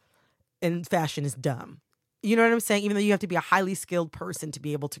fashion, and fashion is dumb. You know what I'm saying? Even though you have to be a highly skilled person to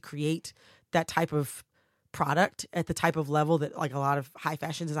be able to create that type of product at the type of level that like a lot of high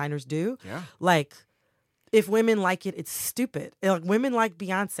fashion designers do. Yeah. Like, if women like it, it's stupid. Like, women like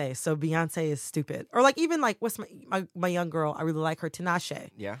Beyonce, so Beyonce is stupid. Or like even like what's my young girl? I really like her, Tinashe.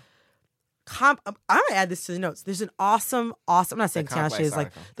 Yeah. I'm gonna add this to the notes. There's an awesome. I'm not saying Tinashe is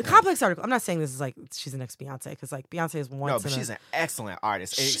like the Complex article. I'm not saying this is like she's the next Beyonce because like Beyonce is one. No, but she's an excellent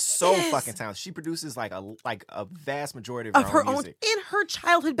artist. She's so fucking talented. She produces like a vast majority of her own music in her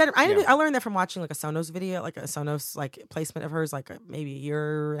childhood bedroom. I learned that from watching like a Sonos video, like a Sonos like placement of hers, like maybe a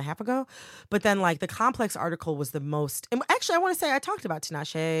year and a half ago. But then like the Complex article was the most. And actually, I want to say I talked about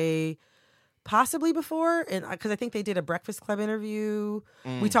Tinashe possibly before, and because I think they did a Breakfast Club interview.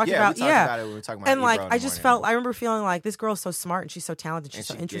 We talked about it. We were talking about and like I just felt, I remember feeling like this girl is so smart and she's so talented, she's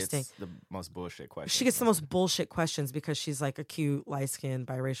so interesting. Gets the most bullshit questions. She gets the most bullshit questions because she's like a cute, light-skinned,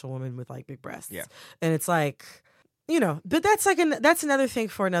 biracial woman with like big breasts. Yeah, and it's like, but that's like that's another thing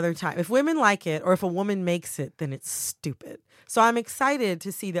for another time. If women like it, or if a woman makes it, then it's stupid. So I'm excited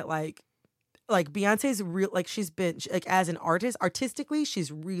to see that like Beyonce's real, like she's been like as an artist, artistically,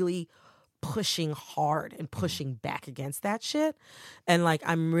 she's really pushing hard and pushing back against that shit. And like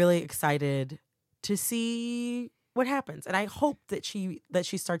I'm really excited to see what happens. And I hope that she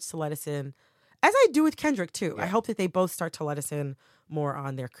starts to let us in, as I do with Kendrick too. Yeah. I hope that they both start to let us in more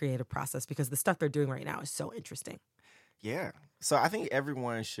on their creative process because the stuff they're doing right now is so interesting. Yeah. So I think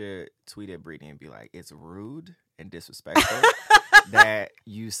everyone should tweet at Brittany and be like, it's rude and disrespectful that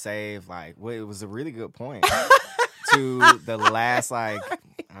you save like, well, it was a really good point. to the last like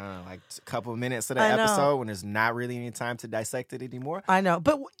a couple of minutes of the episode when there's not really any time to dissect it anymore. I know,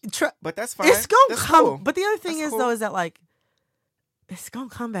 but that's fine. It's gonna come. Cool. But the other thing is though, is that like it's gonna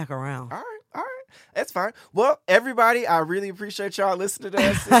come back around. All right. That's fine. Well, everybody, I really appreciate y'all listening to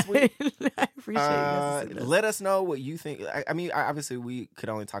us this week. I appreciate you. Let us know what you think. I mean, obviously, we could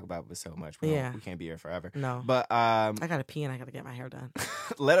only talk about it so much. We can't be here forever. No. But I gotta pee and I gotta get my hair done.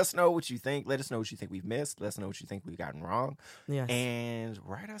 Let us know what you think. Let us know what you think we've missed. Let us know what you think we've gotten wrong. Yes. And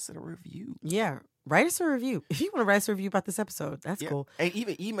write us a review. Yeah. Write us a review. If you want to write us a review about this episode, that's cool. And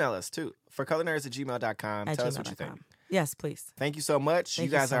even email us, too. forcolornerds@gmail.com. Tell us what you think. Yes, please. Thank you so much. You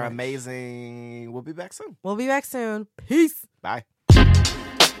guys are amazing. We'll be back soon. Peace. Bye.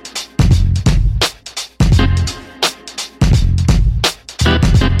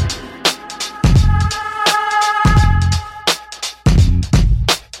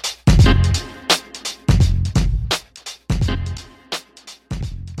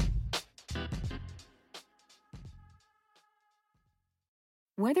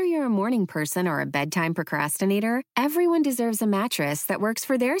 Whether you're a morning person or a bedtime procrastinator, everyone deserves a mattress that works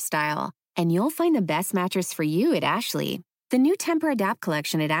for their style. And you'll find the best mattress for you at Ashley. The new Tempur-Adapt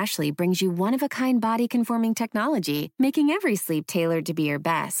collection at Ashley brings you one-of-a-kind body-conforming technology, making every sleep tailored to be your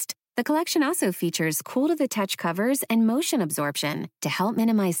best. The collection also features cool-to-the-touch covers and motion absorption to help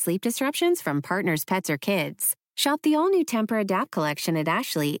minimize sleep disruptions from partners, pets, or kids. Shop the all-new Tempur-Adapt collection at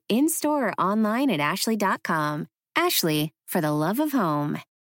Ashley in-store or online at ashley.com. Ashley, for the love of home.